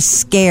look for the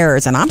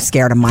scares, and I'm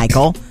scared of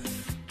Michael.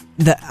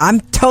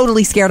 I'm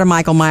totally scared of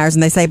Michael Myers,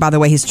 and they say, by the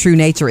way, his true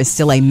nature is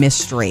still a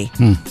mystery.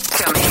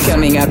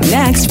 Coming up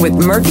next with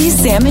Murphy,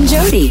 Sam, and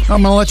Jody. I'm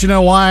going to let you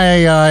know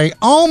why I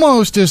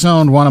almost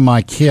disowned one of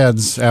my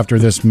kids after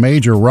this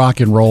major rock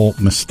and roll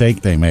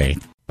mistake they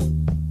made.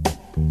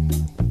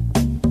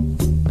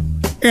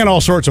 And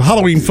all sorts of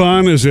Halloween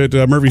fun is at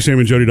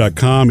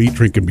murphysamandjody.com. Eat,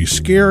 drink, and be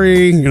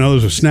scary.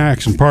 Those are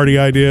snacks and party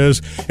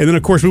ideas. And then,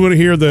 of course, we want to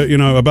hear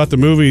about the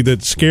movie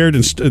that scared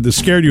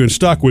you and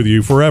stuck with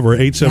you forever.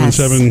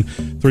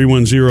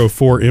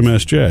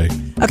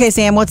 877-310-4MSJ. Okay,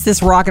 Sam, what's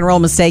this rock and roll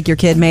mistake your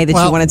kid made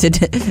that you wanted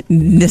to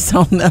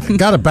disown them?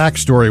 Got a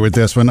backstory with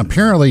this one.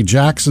 Apparently,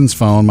 Jackson's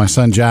phone, my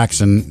son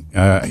Jackson,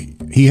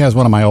 he has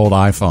one of my old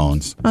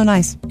iPhones. Oh,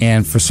 nice.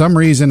 And for some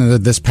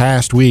reason, this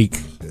past week,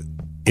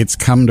 it's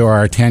come to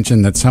our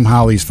attention that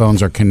somehow these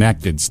phones are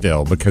connected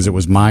still, because it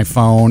was my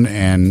phone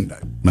and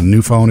my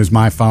new phone is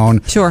my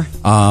phone. Sure.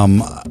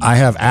 I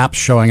have apps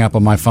showing up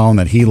on my phone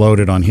that he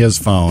loaded on his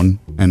phone,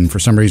 and for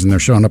some reason they're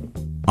showing up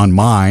on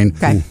mine.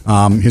 Okay.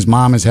 His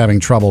mom is having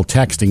trouble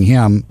texting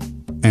him,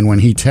 and when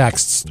he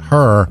texts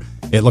her,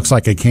 it looks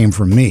like it came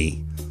from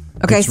me.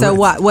 Okay, so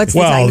what's the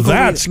technical reason? Well,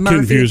 that's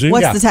confusing.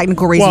 What's the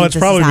technical reason? Well, it's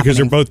probably because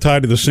they're both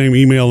tied to the same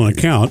email and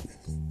account.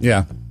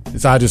 Yeah.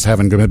 I just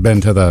haven't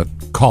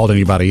called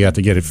anybody yet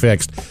to get it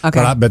fixed.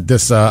 Okay. But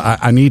this,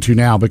 I need to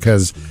now,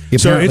 because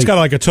so it's got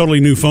like a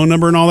totally new phone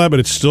number and all that, but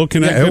it's still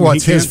connected. Yeah, well,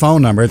 it's his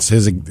phone number. It's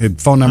his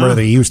phone number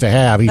that he used to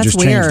have. He just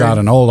changed out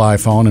an old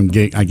iPhone, and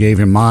I gave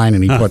him mine,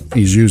 and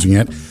he's using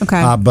it.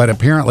 Okay. But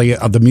apparently,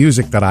 the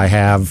music that I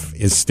have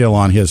is still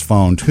on his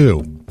phone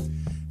too.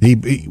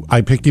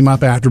 I picked him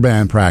up after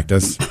band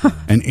practice,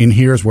 and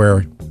here's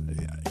where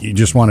he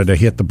just wanted to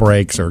hit the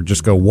brakes or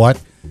just go,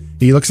 what?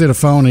 He looks at a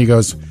phone and he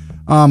goes,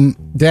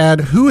 Dad,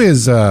 who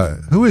is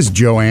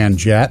Joanne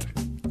Jett?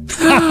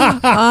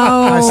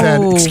 I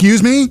said,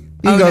 excuse me?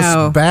 He goes,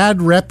 no. Bad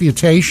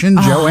Reputation,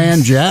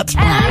 Joanne Jett?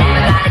 And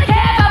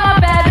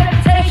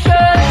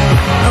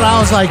I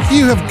was like,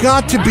 you have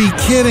got to be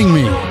kidding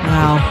me.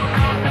 Wow.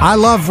 I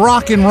love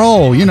rock and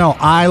roll.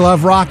 I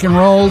love rock and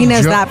roll. He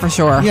knows that for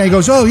sure. Yeah, he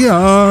goes, oh,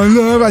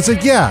 yeah, I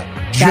said, yeah.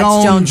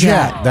 Joan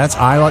Jett. That's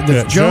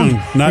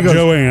Joan, not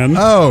Joanne.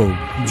 Oh,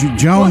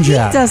 Joan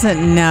Jett. He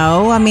doesn't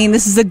know. I mean,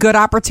 this is a good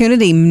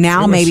opportunity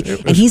now, maybe.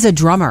 And he's a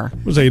drummer.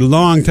 It was a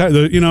long time.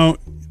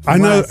 I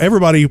know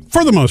everybody,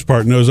 for the most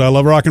part, knows I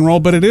love rock and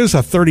roll, but it is a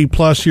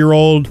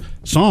 30-plus-year-old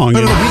song. It's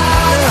an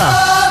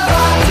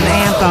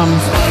anthem.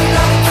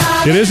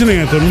 It is an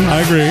anthem. I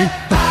agree,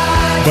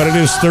 but it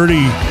is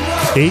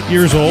 38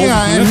 years old.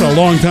 Yeah, that's a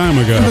long time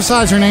ago. And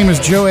besides, her name is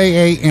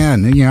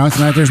Joanne. It's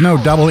not. There's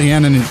no double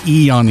N and an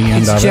E on the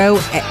end of it.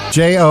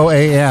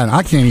 Joan.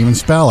 I can't even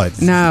spell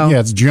it. No.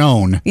 Yeah, it's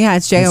Joan. Yeah,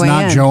 it's Joanne. It's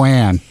not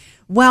Joanne.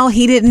 Well,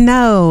 he didn't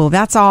know.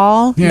 That's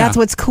all. Yeah. That's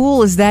what's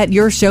cool, is that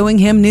you're showing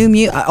him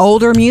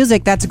older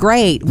music. That's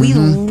great. We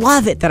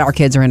love it that our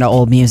kids are into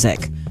old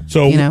music.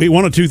 So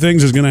one of two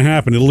things is going to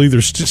happen. It'll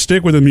either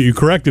stick with him that you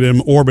corrected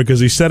him, or because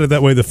he said it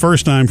that way the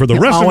first time for the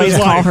rest of his life.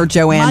 Always call her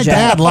Joanne My Jett.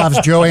 dad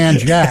loves Joanne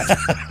Jett.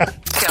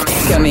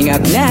 Coming up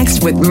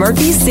next with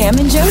Murphy, Sam,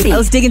 and Jody.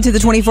 Let's dig into the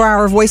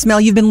 24-hour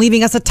voicemail. You've been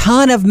leaving us a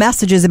ton of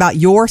messages about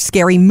your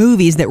scary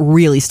movies that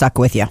really stuck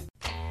with you.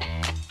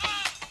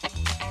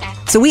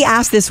 So we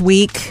asked this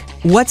week,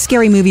 what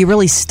scary movie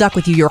really stuck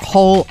with you your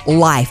whole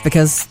life?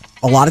 Because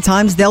a lot of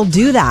times they'll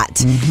do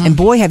that. And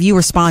boy, have you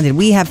responded.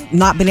 We have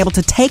not been able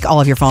to take all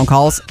of your phone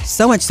calls.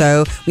 So much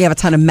so, we have a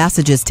ton of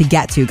messages to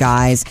get to,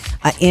 guys,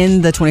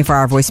 in the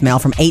 24-hour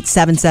voicemail from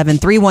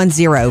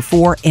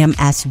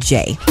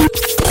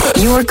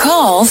 877-310-4MSJ. Your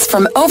calls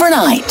from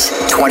overnight.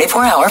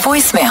 24-hour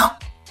voicemail.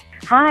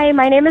 Hi,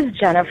 my name is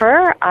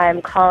Jennifer.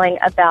 I'm calling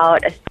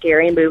about a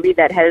scary movie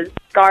that has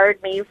scarred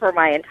me for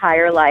my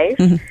entire life.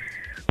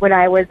 When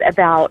I was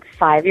about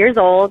 5 years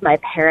old, my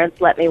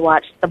parents let me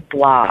watch The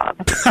Blob.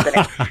 But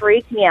it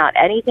freaked me out.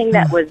 Anything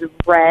that was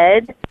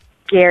red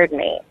scared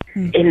me.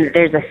 And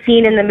there's a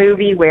scene in the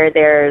movie where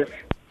there's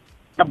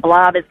the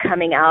blob is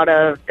coming out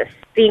of the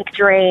sink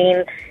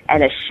drain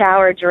and a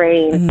shower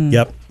drain.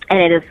 Yep. And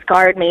it has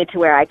scarred me to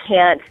where I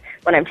can't,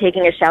 when I'm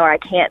taking a shower, I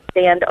can't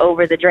stand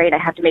over the drain. I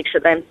have to make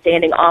sure that I'm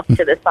standing off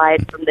to the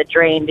side from the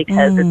drain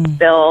because it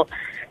still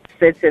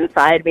sits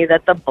inside me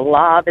that the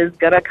blob is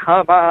going to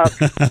come up.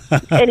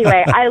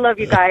 Anyway, I love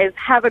you guys.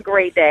 Have a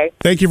great day.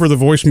 Thank you for the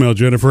voicemail,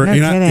 Jennifer. No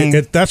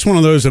kidding. That's one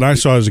of those that I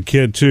saw as a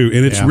kid, too.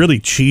 And it's really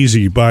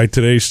cheesy by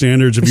today's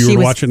standards if you were to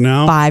watch it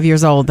now. 5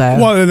 years old, though.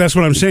 Well, that's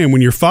what I'm saying.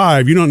 When you're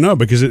 5, you don't know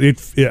because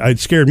it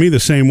scared me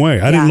the same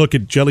way. I didn't look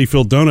at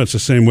jelly-filled donuts the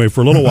same way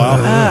for a little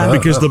while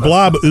because the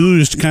blob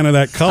oozed kind of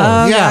that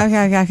color.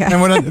 Okay.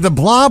 And when the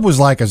blob was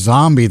like a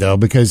zombie, though,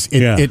 because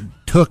it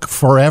took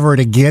forever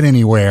to get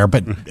anywhere,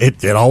 but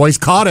it always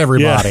caught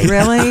everybody. Yeah.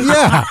 Really?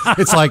 Yeah.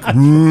 It's like,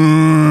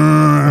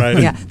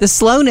 Right. Yeah, the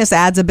slowness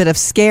adds a bit of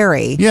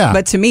scary. Yeah.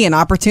 But to me, an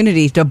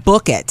opportunity to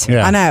book it.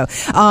 Yeah. I know.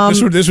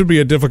 This would be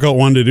a difficult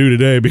one to do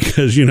today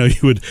because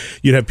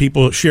you'd have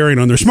people sharing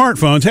on their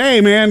smartphones.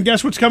 Hey man,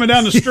 guess what's coming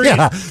down the street?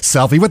 yeah,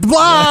 selfie with the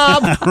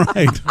blob.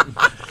 Right.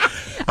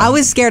 I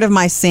was scared of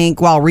my sink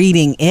while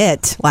reading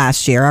it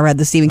last year. I read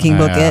the Stephen King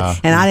book, It,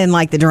 and I didn't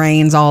like the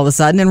drains all of a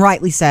sudden, and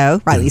rightly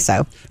so. All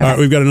right,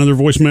 we've got another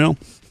voicemail.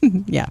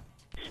 Yeah.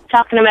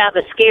 Talking about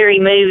the scary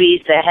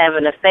movies that have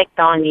an effect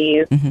on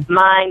you,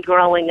 mine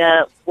growing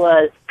up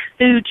was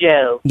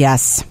Cujo.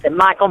 Yes. The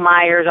Michael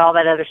Myers, all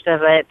that other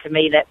stuff, to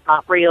me, that's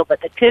not real.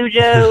 But the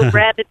Cujo,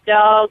 Rabbit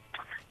Dog,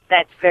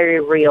 that's very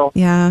real.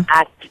 Yeah.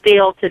 I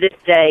still, to this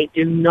day,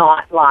 do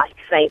not like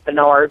St.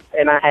 Bernard,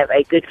 and I have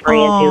a good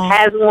friend who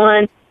has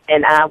one,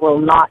 and I will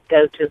not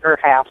go to her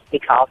house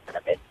because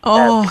of it.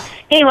 So,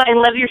 anyway,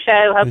 love your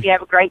show. Hope you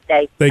have a great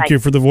day. Thank you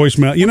for the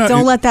voicemail.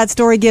 Don't let that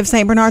story give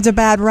St. Bernards a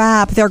bad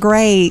rap. They're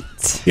great.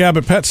 Yeah,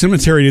 but Pet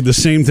Sematary did the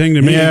same thing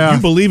to me. Yeah.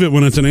 You believe it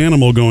when it's an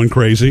animal going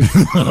crazy. You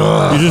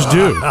just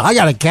do. I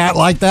got a cat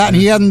like that, and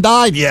he hasn't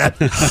died yet.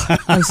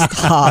 Oh,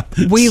 stop.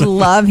 We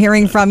love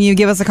hearing from you.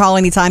 Give us a call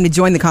anytime to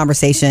join the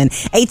conversation.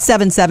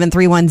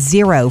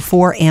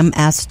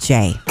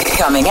 877-310-4MSJ.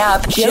 Coming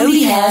up,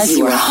 Jody has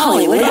your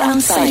Hollywood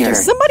Outsider.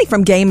 Somebody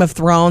from Game of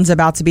Thrones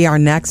about to be our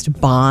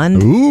next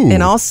Bond. Ooh.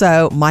 And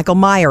also, Michael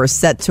Myers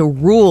set to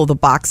rule the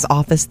box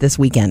office this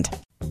weekend.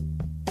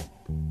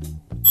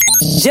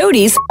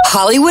 Jody's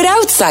Hollywood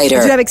Outsider.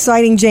 We have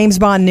exciting James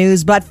Bond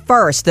news, but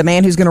first, the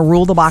man who's going to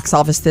rule the box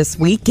office this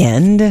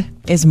weekend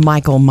is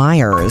Michael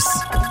Myers.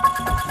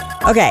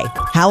 Okay,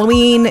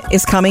 Halloween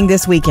is coming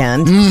this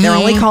weekend. They're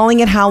only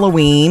calling it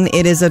Halloween.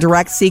 It is a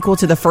direct sequel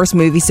to the first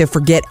movie, so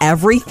forget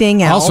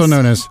everything else. Also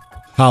known as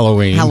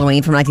Halloween.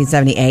 Halloween from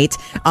 1978.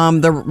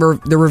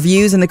 The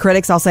reviews and the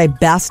critics all say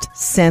best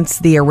since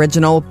the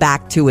original,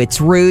 back to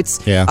its roots.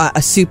 Yeah.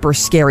 A super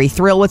scary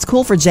thrill. What's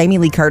cool for Jamie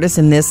Lee Curtis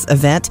in this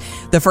event,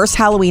 the first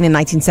Halloween in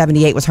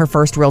 1978 was her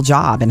first real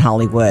job in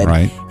Hollywood.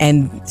 Right.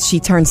 And she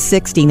turns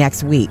 60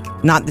 next week.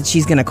 Not that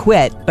she's going to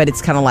quit, but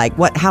it's kind of like,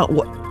 what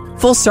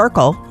full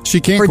circle. She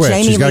can't for quit.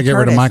 Jamie She's got to Lee get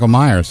rid of Curtis. Michael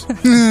Myers.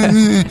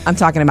 I'm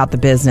talking about the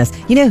business.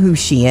 You know who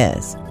she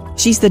is.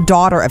 She's the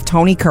daughter of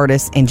Tony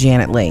Curtis and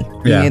Janet Leigh.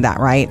 You Yeah. knew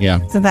that, right?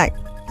 Yeah. Isn't that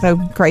so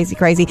crazy?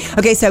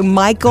 Okay, so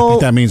Michael...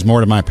 That means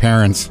more to my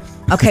parents.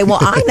 Okay, well,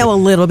 I know a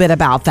little bit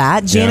about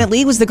that. Janet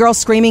Leigh was the girl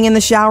screaming in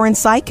the shower in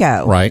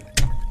Psycho. Right.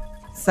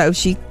 So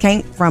she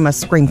came from a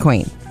scream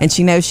queen, and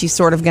she knows she's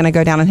sort of going to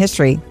go down in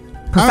history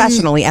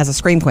professionally as a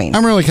scream queen.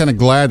 I'm really kind of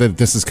glad that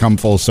this has come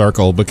full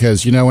circle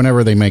because,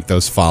 whenever they make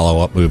those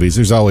follow-up movies,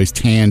 there's always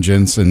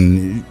tangents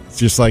and it's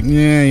just like,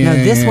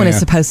 this one is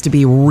supposed to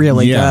be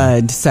really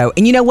good. So,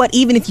 and you know what?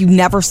 Even if you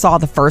never saw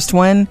the first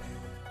one,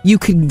 you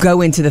could go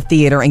into the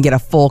theater and get a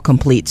full,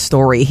 complete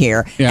story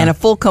here. Yeah. And a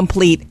full,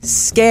 complete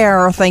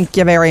scare. Thank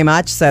you very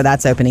much. So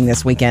that's opening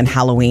this weekend,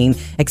 Halloween.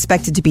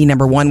 Expected to be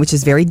number 1, which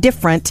is very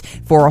different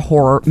for a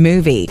horror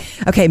movie.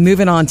 Okay,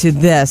 moving on to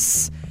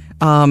this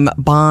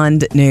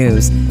Bond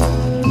news.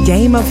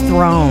 Game of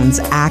Thrones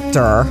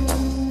actor.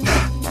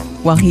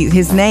 Well,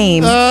 his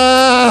name.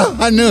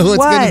 I knew who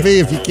it's going to be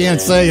if you can't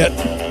say it.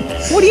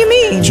 What do you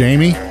mean?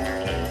 Jamie?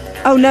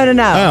 Oh, no.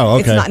 Oh,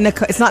 okay.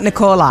 It's not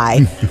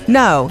Nikolai.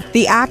 No,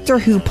 the actor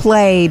who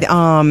played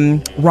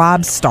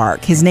Robb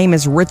Stark. His name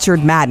is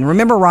Richard Madden.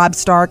 Remember Robb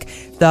Stark?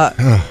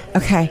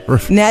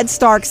 Ned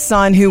Stark's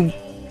son who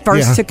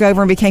first took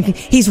over and became king.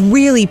 He's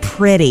really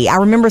pretty. I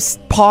remember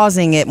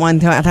pausing it one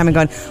time and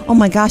going, oh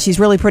my gosh, he's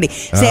really pretty.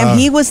 Sam,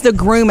 he was the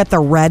groom at the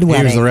Red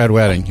Wedding. He was the Red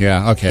Wedding.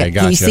 Yeah, okay,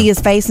 gotcha. Can you see his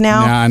face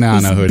now? Yeah, I know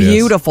who it is.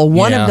 Beautiful.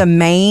 One of the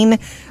main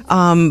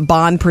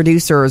Bond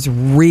producers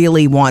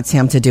really wants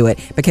him to do it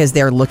because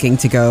they're looking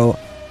to go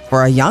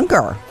for a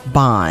younger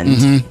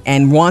Bond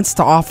and wants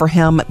to offer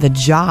him the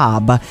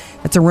job.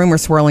 That's a rumor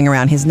swirling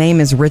around. His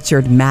name is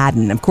Richard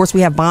Madden. Of course,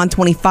 we have Bond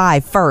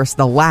 25 first,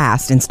 the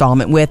last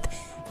installment with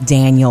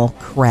Daniel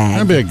Craig.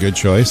 That'd be a good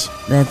choice.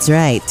 That's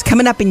right.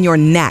 Coming up in your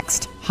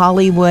next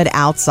Hollywood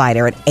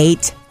Outsider at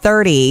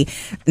 8:30,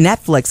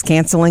 Netflix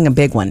canceling a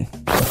big one.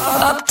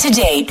 Up to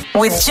date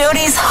with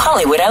Jody's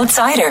Hollywood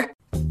Outsider.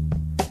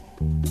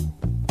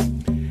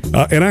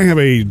 And I have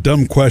a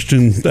dumb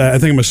question. I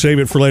think I'm going to save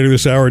it for later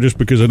this hour just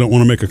because I don't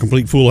want to make a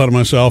complete fool out of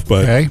myself.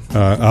 But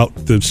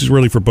this is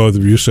really for both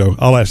of you, so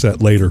I'll ask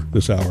that later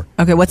this hour.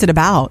 Okay, what's it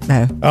about?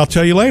 No. I'll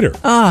tell you later.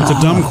 It's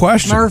a dumb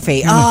question.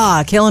 Murphy.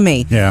 Killing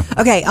me. Yeah.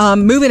 Okay,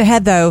 moving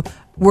ahead, though.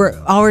 We're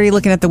already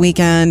looking at the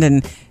weekend,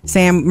 and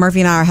Sam, Murphy,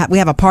 and I we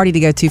have a party to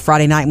go to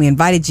Friday night, and we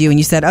invited you, and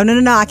you said, "Oh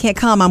no, I can't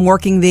come. I'm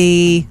working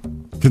the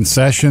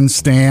concession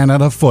stand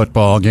at a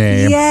football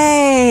game."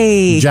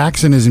 Yay!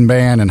 Jackson is in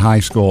band in high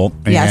school,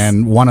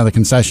 and one of the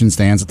concession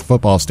stands at the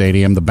football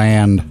stadium, the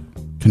band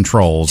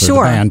controls.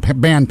 Sure. Or the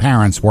band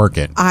parents work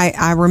it.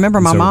 I remember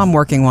my mom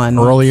working one.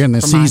 Early in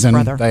the season,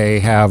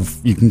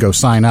 you can go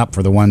sign up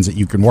for the ones that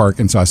you can work.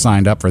 And so I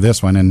signed up for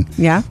this one and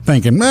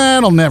thinking,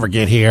 it'll never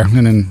get here.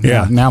 And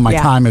then now my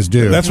time is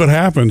due. That's what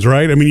happens,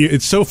 right? I mean,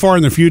 it's so far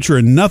in the future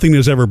and nothing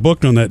is ever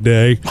booked on that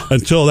day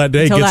until that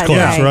day gets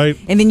close, right?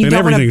 And then you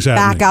don't want to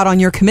back out on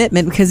your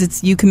commitment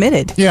because you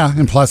committed. Yeah,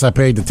 and plus I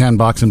paid the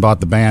 $10 and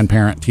bought the band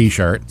parent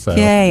T-shirt. So.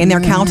 Yay, and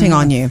they're counting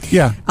on you.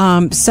 Yeah.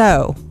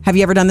 So, have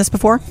you ever done this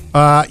before?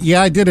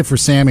 Yeah, I did it for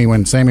Sammy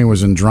when Sammy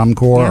was in drum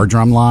corps or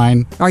drum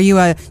line. Are you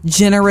a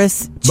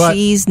generous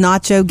cheese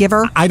nacho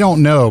giver? I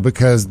don't know,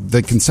 because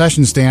the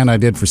concession stand I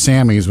did for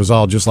Sammy's was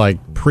all just like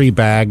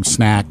pre-bagged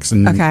snacks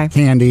and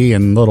candy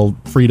and little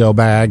Frito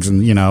bags,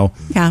 and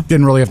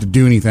didn't really have to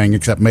do anything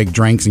except make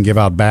drinks and give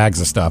out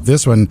bags of stuff.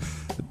 This one,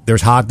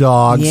 there's hot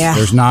dogs,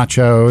 there's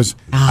nachos,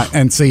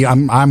 and see,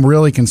 I'm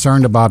really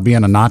concerned about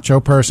being a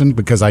nacho person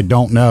because I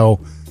don't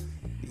know.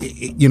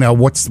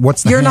 What's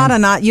the You're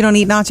not you don't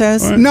eat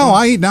nachos? No,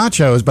 I eat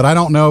nachos, but I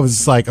don't know if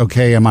it's like,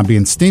 okay, am I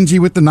being stingy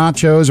with the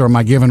nachos or am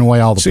I giving away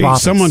all the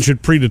profits? Someone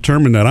should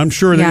predetermine that. I'm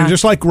sure that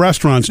just like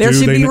restaurants there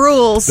should be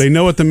rules. They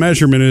know what the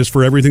measurement is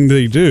for everything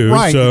they do.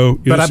 Right. So,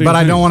 but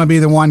I don't want to be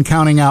the one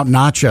counting out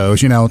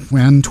nachos,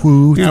 1,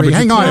 2, 3.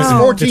 Hang on, it's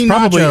 14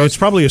 nachos. It's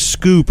probably a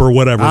scoop or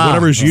whatever.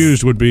 Whatever's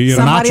used would be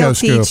Somebody nacho will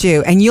scoop. teach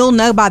you, and you'll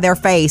know by their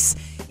face.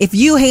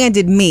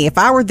 If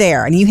I were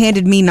there and you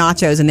handed me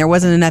nachos and there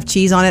wasn't enough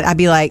cheese on it, I'd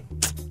be like,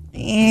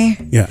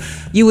 Yeah.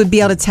 You would be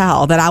able to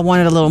tell that I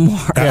wanted a little more.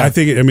 I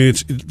think,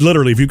 it's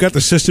literally, if you've got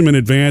the system in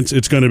advance,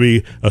 it's going to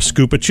be a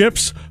scoop of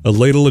chips, a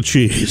ladle of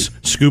cheese,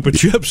 scoop of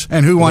chips.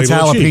 And who wants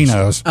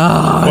jalapenos?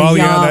 Oh, well,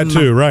 yum. that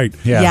too, right.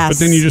 Yeah. Yes. But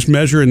then you just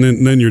measure and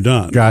then you're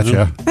done.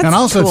 Gotcha. And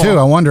also, cool. too,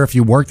 I wonder if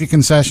you work the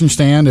concession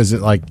stand, is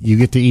it like you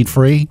get to eat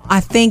free? I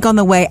think on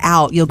the way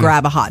out, you'll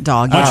grab a hot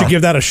dog. Why don't you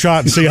give that a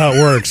shot and see how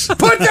it works?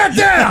 Put that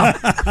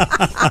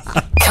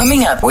down!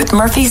 Coming up with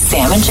Murphy,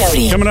 Sam, and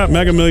Jody. Coming up,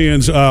 Mega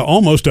Millions,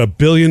 almost $1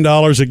 billion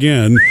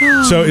again.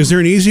 So is there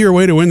an easier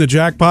way to win the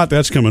jackpot?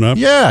 That's coming up.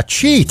 Yeah,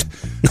 cheat.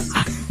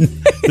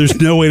 There's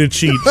no way to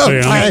cheat,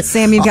 Sam. All right,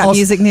 Sam, you've got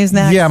music news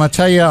next? Yeah, I'm going to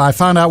tell you, I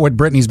found out what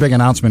Britney's big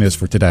announcement is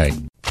for today.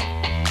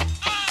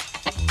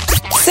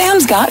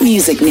 Sam's got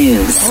music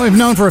news. Well, we've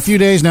known for a few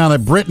days now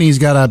that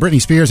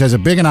Britney Spears has a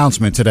big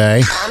announcement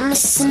today.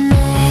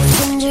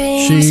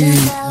 She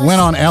went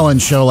on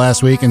Ellen's show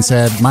last week and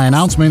said, my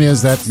announcement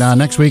is that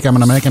next week I'm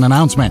going to make an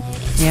announcement.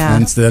 Yeah.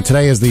 And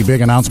today is the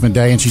big announcement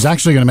day, and she's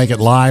actually going to make it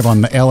live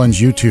on Ellen's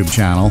YouTube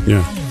channel.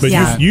 Yeah.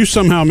 But you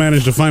somehow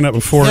managed to find out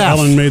before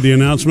Ellen made the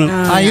announcement?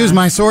 I used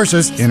my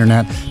sources,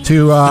 internet,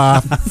 to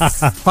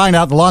find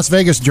out. The Las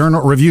Vegas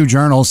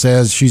Review-Journal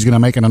says she's going to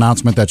make an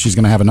announcement that she's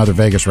going to have another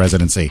Vegas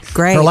residency.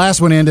 Great. Her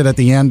last one ended at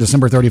the end,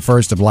 December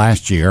 31st of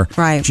last year.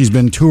 Right. She's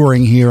been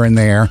touring here and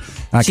there.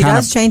 She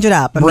does change it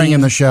up.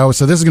 Bringing the show.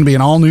 So this is going to be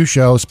an all-new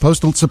show,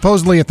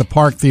 supposedly at the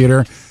Park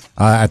Theater,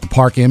 at the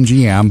Park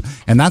MGM.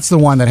 And that's the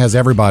one that has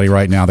everybody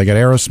right now. They got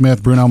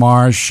Aerosmith, Bruno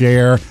Mars,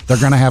 Cher. They're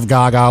going to have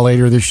Gaga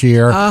later this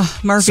year.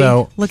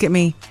 Murphy, look at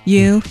me.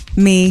 You,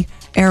 me,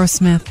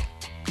 Aerosmith.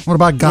 What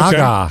about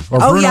Gaga or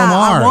Bruno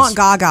Mars? I want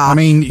Gaga. I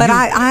mean, but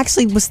I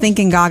actually was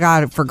thinking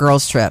Gaga for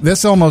Girls Trip.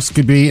 This almost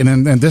could be,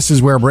 and this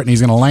is where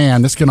Britney's going to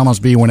land. This can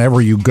almost be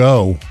whenever you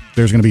go,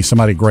 there's going to be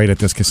somebody great at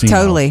this casino.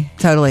 Totally.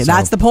 So,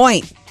 that's the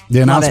point.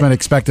 The announcement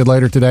expected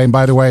later today. And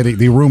by the way,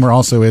 the rumor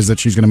also is that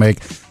she's going to make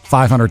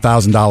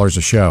 $500,000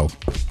 a show.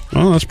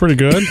 Oh, that's pretty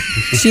good.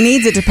 She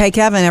needs it to pay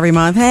Kevin every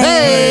month.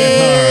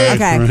 Hey!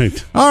 Okay.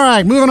 Right. All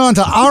right, moving on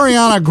to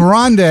Ariana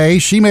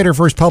Grande. She made her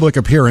first public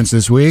appearance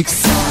this week.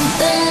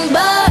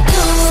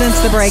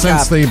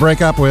 Since the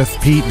breakup with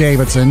Pete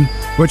Davidson,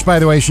 which, by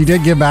the way, she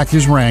did give back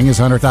his ring, his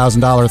 $100,000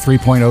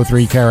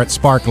 3.03 carat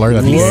sparkler.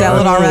 Did he sell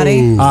it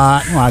already?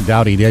 I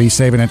doubt he did. He's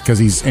saving it because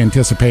he's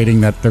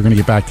anticipating that they're going to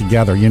get back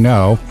together,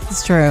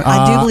 It's true.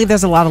 I do believe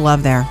there's a lot of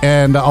love there.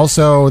 And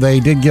also, they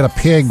did get a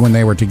pig when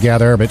they were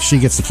together, but she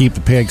gets to keep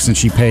the pig since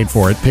she paid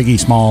for it. Piggy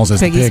Smalls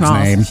is the pig's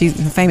name. She's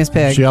a famous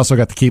pig. She also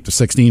got to keep the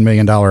 $16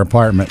 million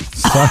apartment.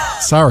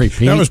 Sorry,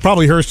 Pete. That was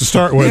probably hers to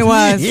start with. It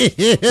was.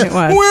 It was.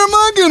 Where am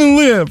I going to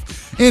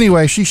live?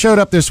 Anyway, she showed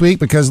up this week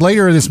because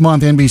later this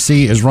month, NBC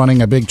NBC is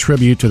running a big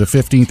tribute to the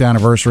 15th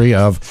anniversary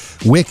of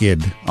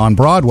Wicked on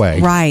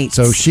Broadway. Right.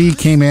 So she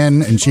came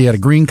in and she had a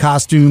green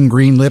costume,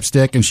 green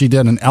lipstick, and she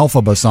did an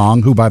Elphaba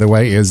song, who, by the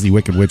way, is the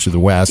Wicked Witch of the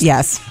West.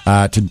 Yes.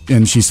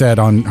 And she said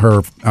on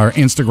her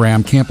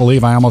Instagram, "Can't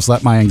believe I almost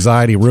let my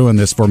anxiety ruin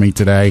this for me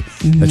today."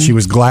 That she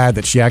was glad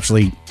that she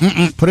actually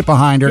put it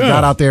behind her,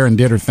 got out there and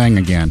did her thing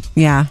again.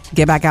 Yeah,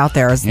 get back out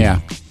there. Yeah.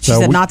 She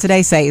said, "Not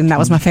today, Satan." That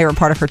was my favorite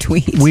part of her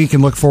tweet. We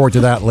can look forward to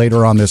that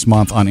later on this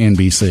month on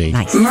NBC.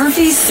 Nice.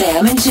 Murphy,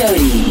 Sam, and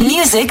Jody.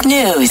 Music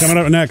news. Coming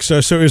up next.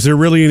 So is there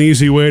really an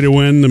easy way to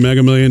win the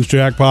Mega Millions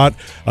jackpot?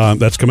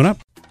 That's coming up.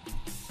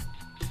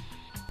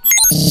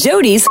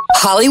 Jody's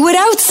Hollywood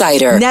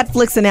Outsider.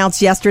 Netflix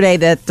announced yesterday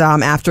that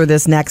after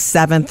this next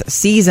 7th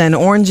season,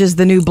 Orange is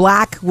the New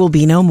Black will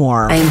be no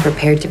more. I am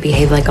prepared to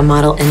behave like a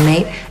model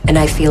inmate, and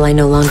I feel I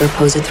no longer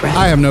pose a threat.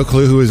 I have no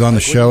clue who is on the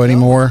show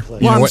anymore.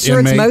 Well, I'm sure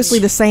it's mostly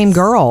the same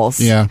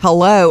girls. Yeah.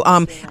 Hello.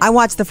 I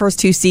watched the first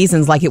 2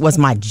 seasons like it was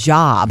my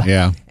job.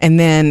 Yeah. And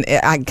then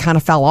I kind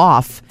of fell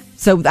off.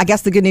 So I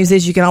guess the good news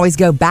is you can always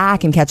go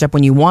back and catch up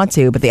when you want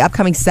to, but the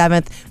upcoming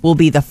 7th will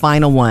be the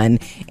final one.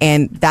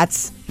 And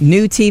that's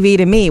new TV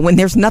to me. When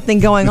there's nothing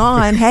going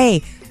on, hey,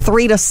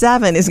 3 to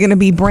 7 is going to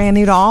be brand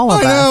new to all of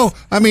us. I know.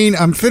 I mean,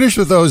 I'm finished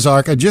with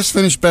Ozark. I just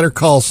finished Better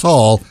Call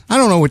Saul. I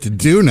don't know what to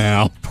do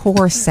now.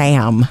 Poor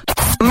Sam.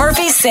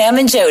 Murphy, Sam,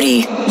 and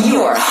Jody.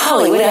 Your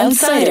Hollywood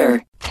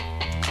Outsider.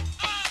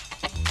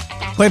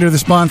 Later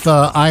this month,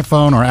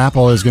 iPhone or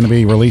Apple is going to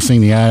be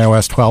releasing the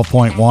iOS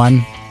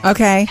 12.1.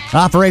 Okay.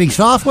 Operating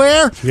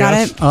software. Got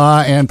it.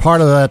 And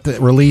part of that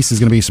release is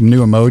going to be some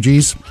new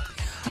emojis.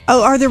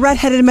 Oh, are the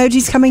redheaded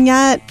emojis coming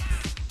yet?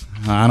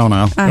 I don't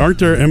know. Aren't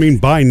there,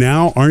 by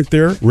now, aren't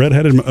there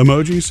redheaded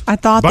emojis? I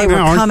thought they were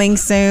coming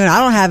soon. I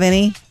don't have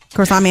any. Of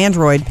course, I'm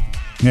Android.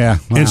 Yeah.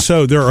 Wow. And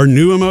so there are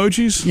new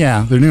emojis?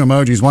 Yeah, they're new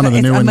emojis. One of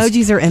the new ones.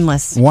 Emojis are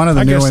endless. One of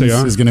the new ones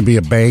is going to be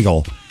a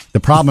bagel. The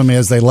problem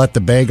is they let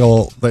the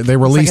bagel, they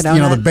released,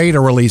 the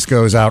beta release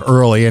goes out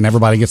early and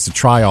everybody gets to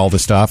try all the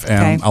stuff.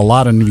 And a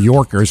lot of New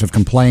Yorkers have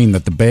complained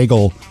that the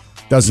bagel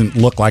doesn't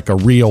look like a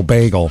real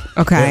bagel.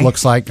 Okay. It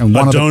looks like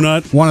one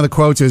of the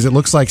quotes is, "It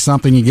looks like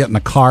something you get in a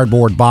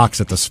cardboard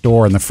box at the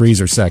store in the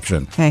freezer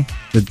section." Okay.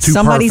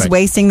 Somebody's perfect.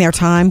 Wasting their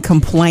time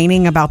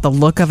complaining about the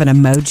look of an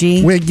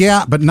emoji. Well,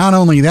 yeah, but not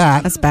only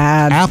that. That's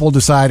bad. Apple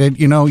decided,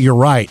 you're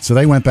right. So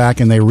they went back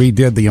and they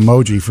redid the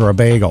emoji for a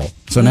bagel.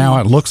 So now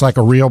it looks like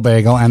a real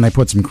bagel, and they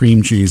put some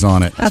cream cheese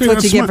on it. That's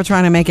what you get for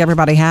trying to make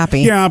everybody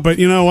happy. Yeah, but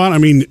you know what? I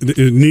mean,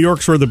 New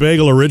York's where the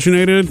bagel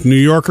originated. New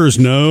Yorkers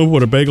know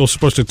what a bagel's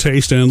supposed to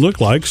taste and look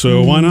like,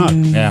 so why not?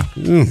 Yeah.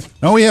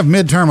 Oh, we have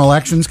midterm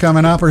elections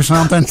coming up or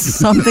something?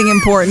 Something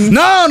important.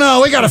 No,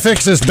 we got to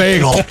fix this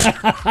bagel.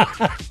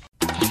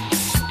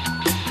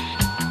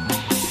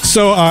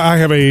 So I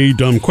have a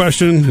dumb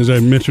question, as I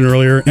mentioned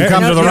earlier. You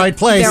come to the right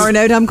place. There are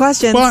no dumb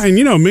questions. Well, and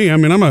you know me. I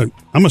mean, I'm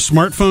a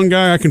smartphone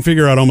guy. I can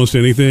figure out almost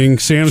anything.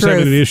 Sam's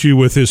having an issue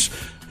with his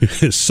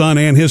son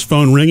and his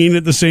phone ringing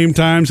at the same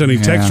time, and he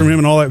texts from him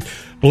and all that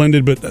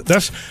blended. But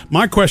that's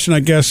my question, I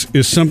guess,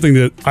 is something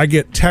that I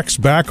get texts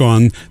back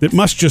on that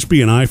must just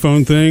be an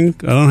iPhone thing.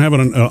 I don't have it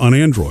on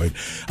Android.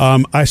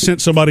 I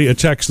sent somebody a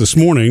text this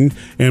morning,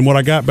 and what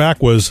I got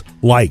back was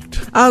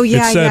liked. Oh,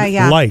 yeah, it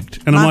said liked.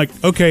 And I'm like,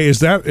 okay, is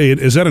that an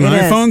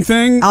iPhone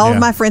thing? All of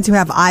my friends who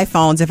have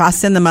iPhones, if I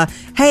send them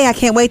hey, I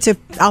can't wait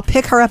I'll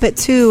pick her up at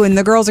 2 and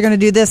the girls are going to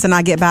do this, and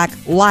I get back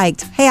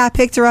liked. Hey, I'll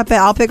pick her up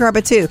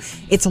at 2.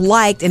 It's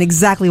liked and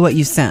exactly what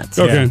you sent.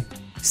 Okay. Yeah.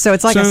 So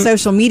it's like a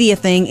social media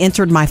thing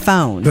entered my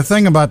phone. The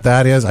thing about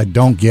that is I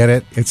don't get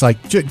it. It's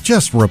like,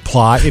 just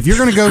reply. If you're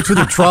going to go to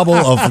the trouble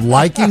of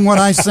liking what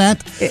I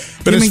sent,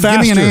 give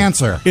me an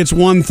answer. It's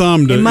one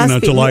thumb to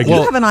like it.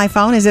 You have an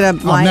iPhone. Is it a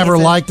I've never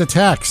liked a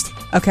text.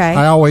 Okay.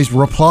 I always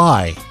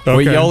reply. Okay.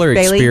 What y'all are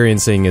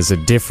experiencing is a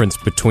difference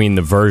between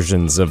the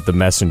versions of the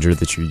messenger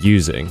that you're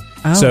using.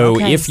 Oh, so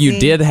if you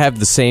did have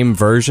the same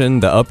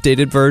version, the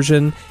updated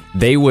version,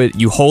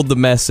 you hold the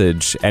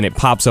message and it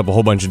pops up a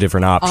whole bunch of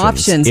different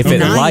options. If it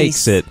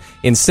likes it,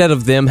 instead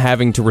of them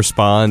having to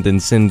respond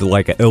and send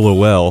like a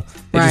LOL,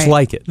 they just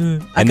like it.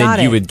 And then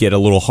you would get a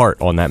little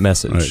heart on that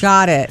message. Right.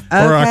 Got it.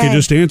 Okay. Or I could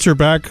just answer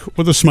back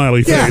with a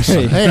smiley face.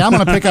 Hey, I'm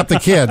going to pick up the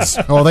kids.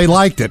 Oh, they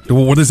liked it.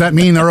 Well, does that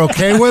mean they're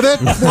okay with it?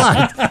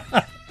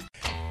 What?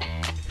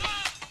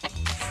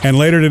 And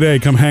later today,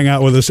 come hang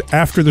out with us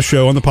after the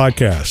show on the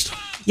podcast.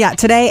 Yeah,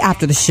 today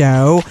after the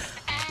show,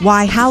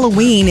 why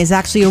Halloween is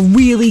actually a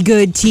really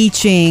good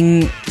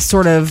teaching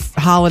sort of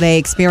holiday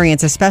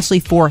experience, especially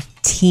for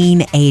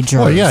teenagers.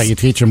 Well, yeah, you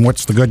teach them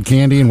what's the good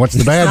candy and what's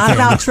the bad candy.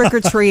 Not about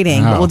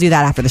trick-or-treating, but we'll do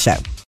that after the show.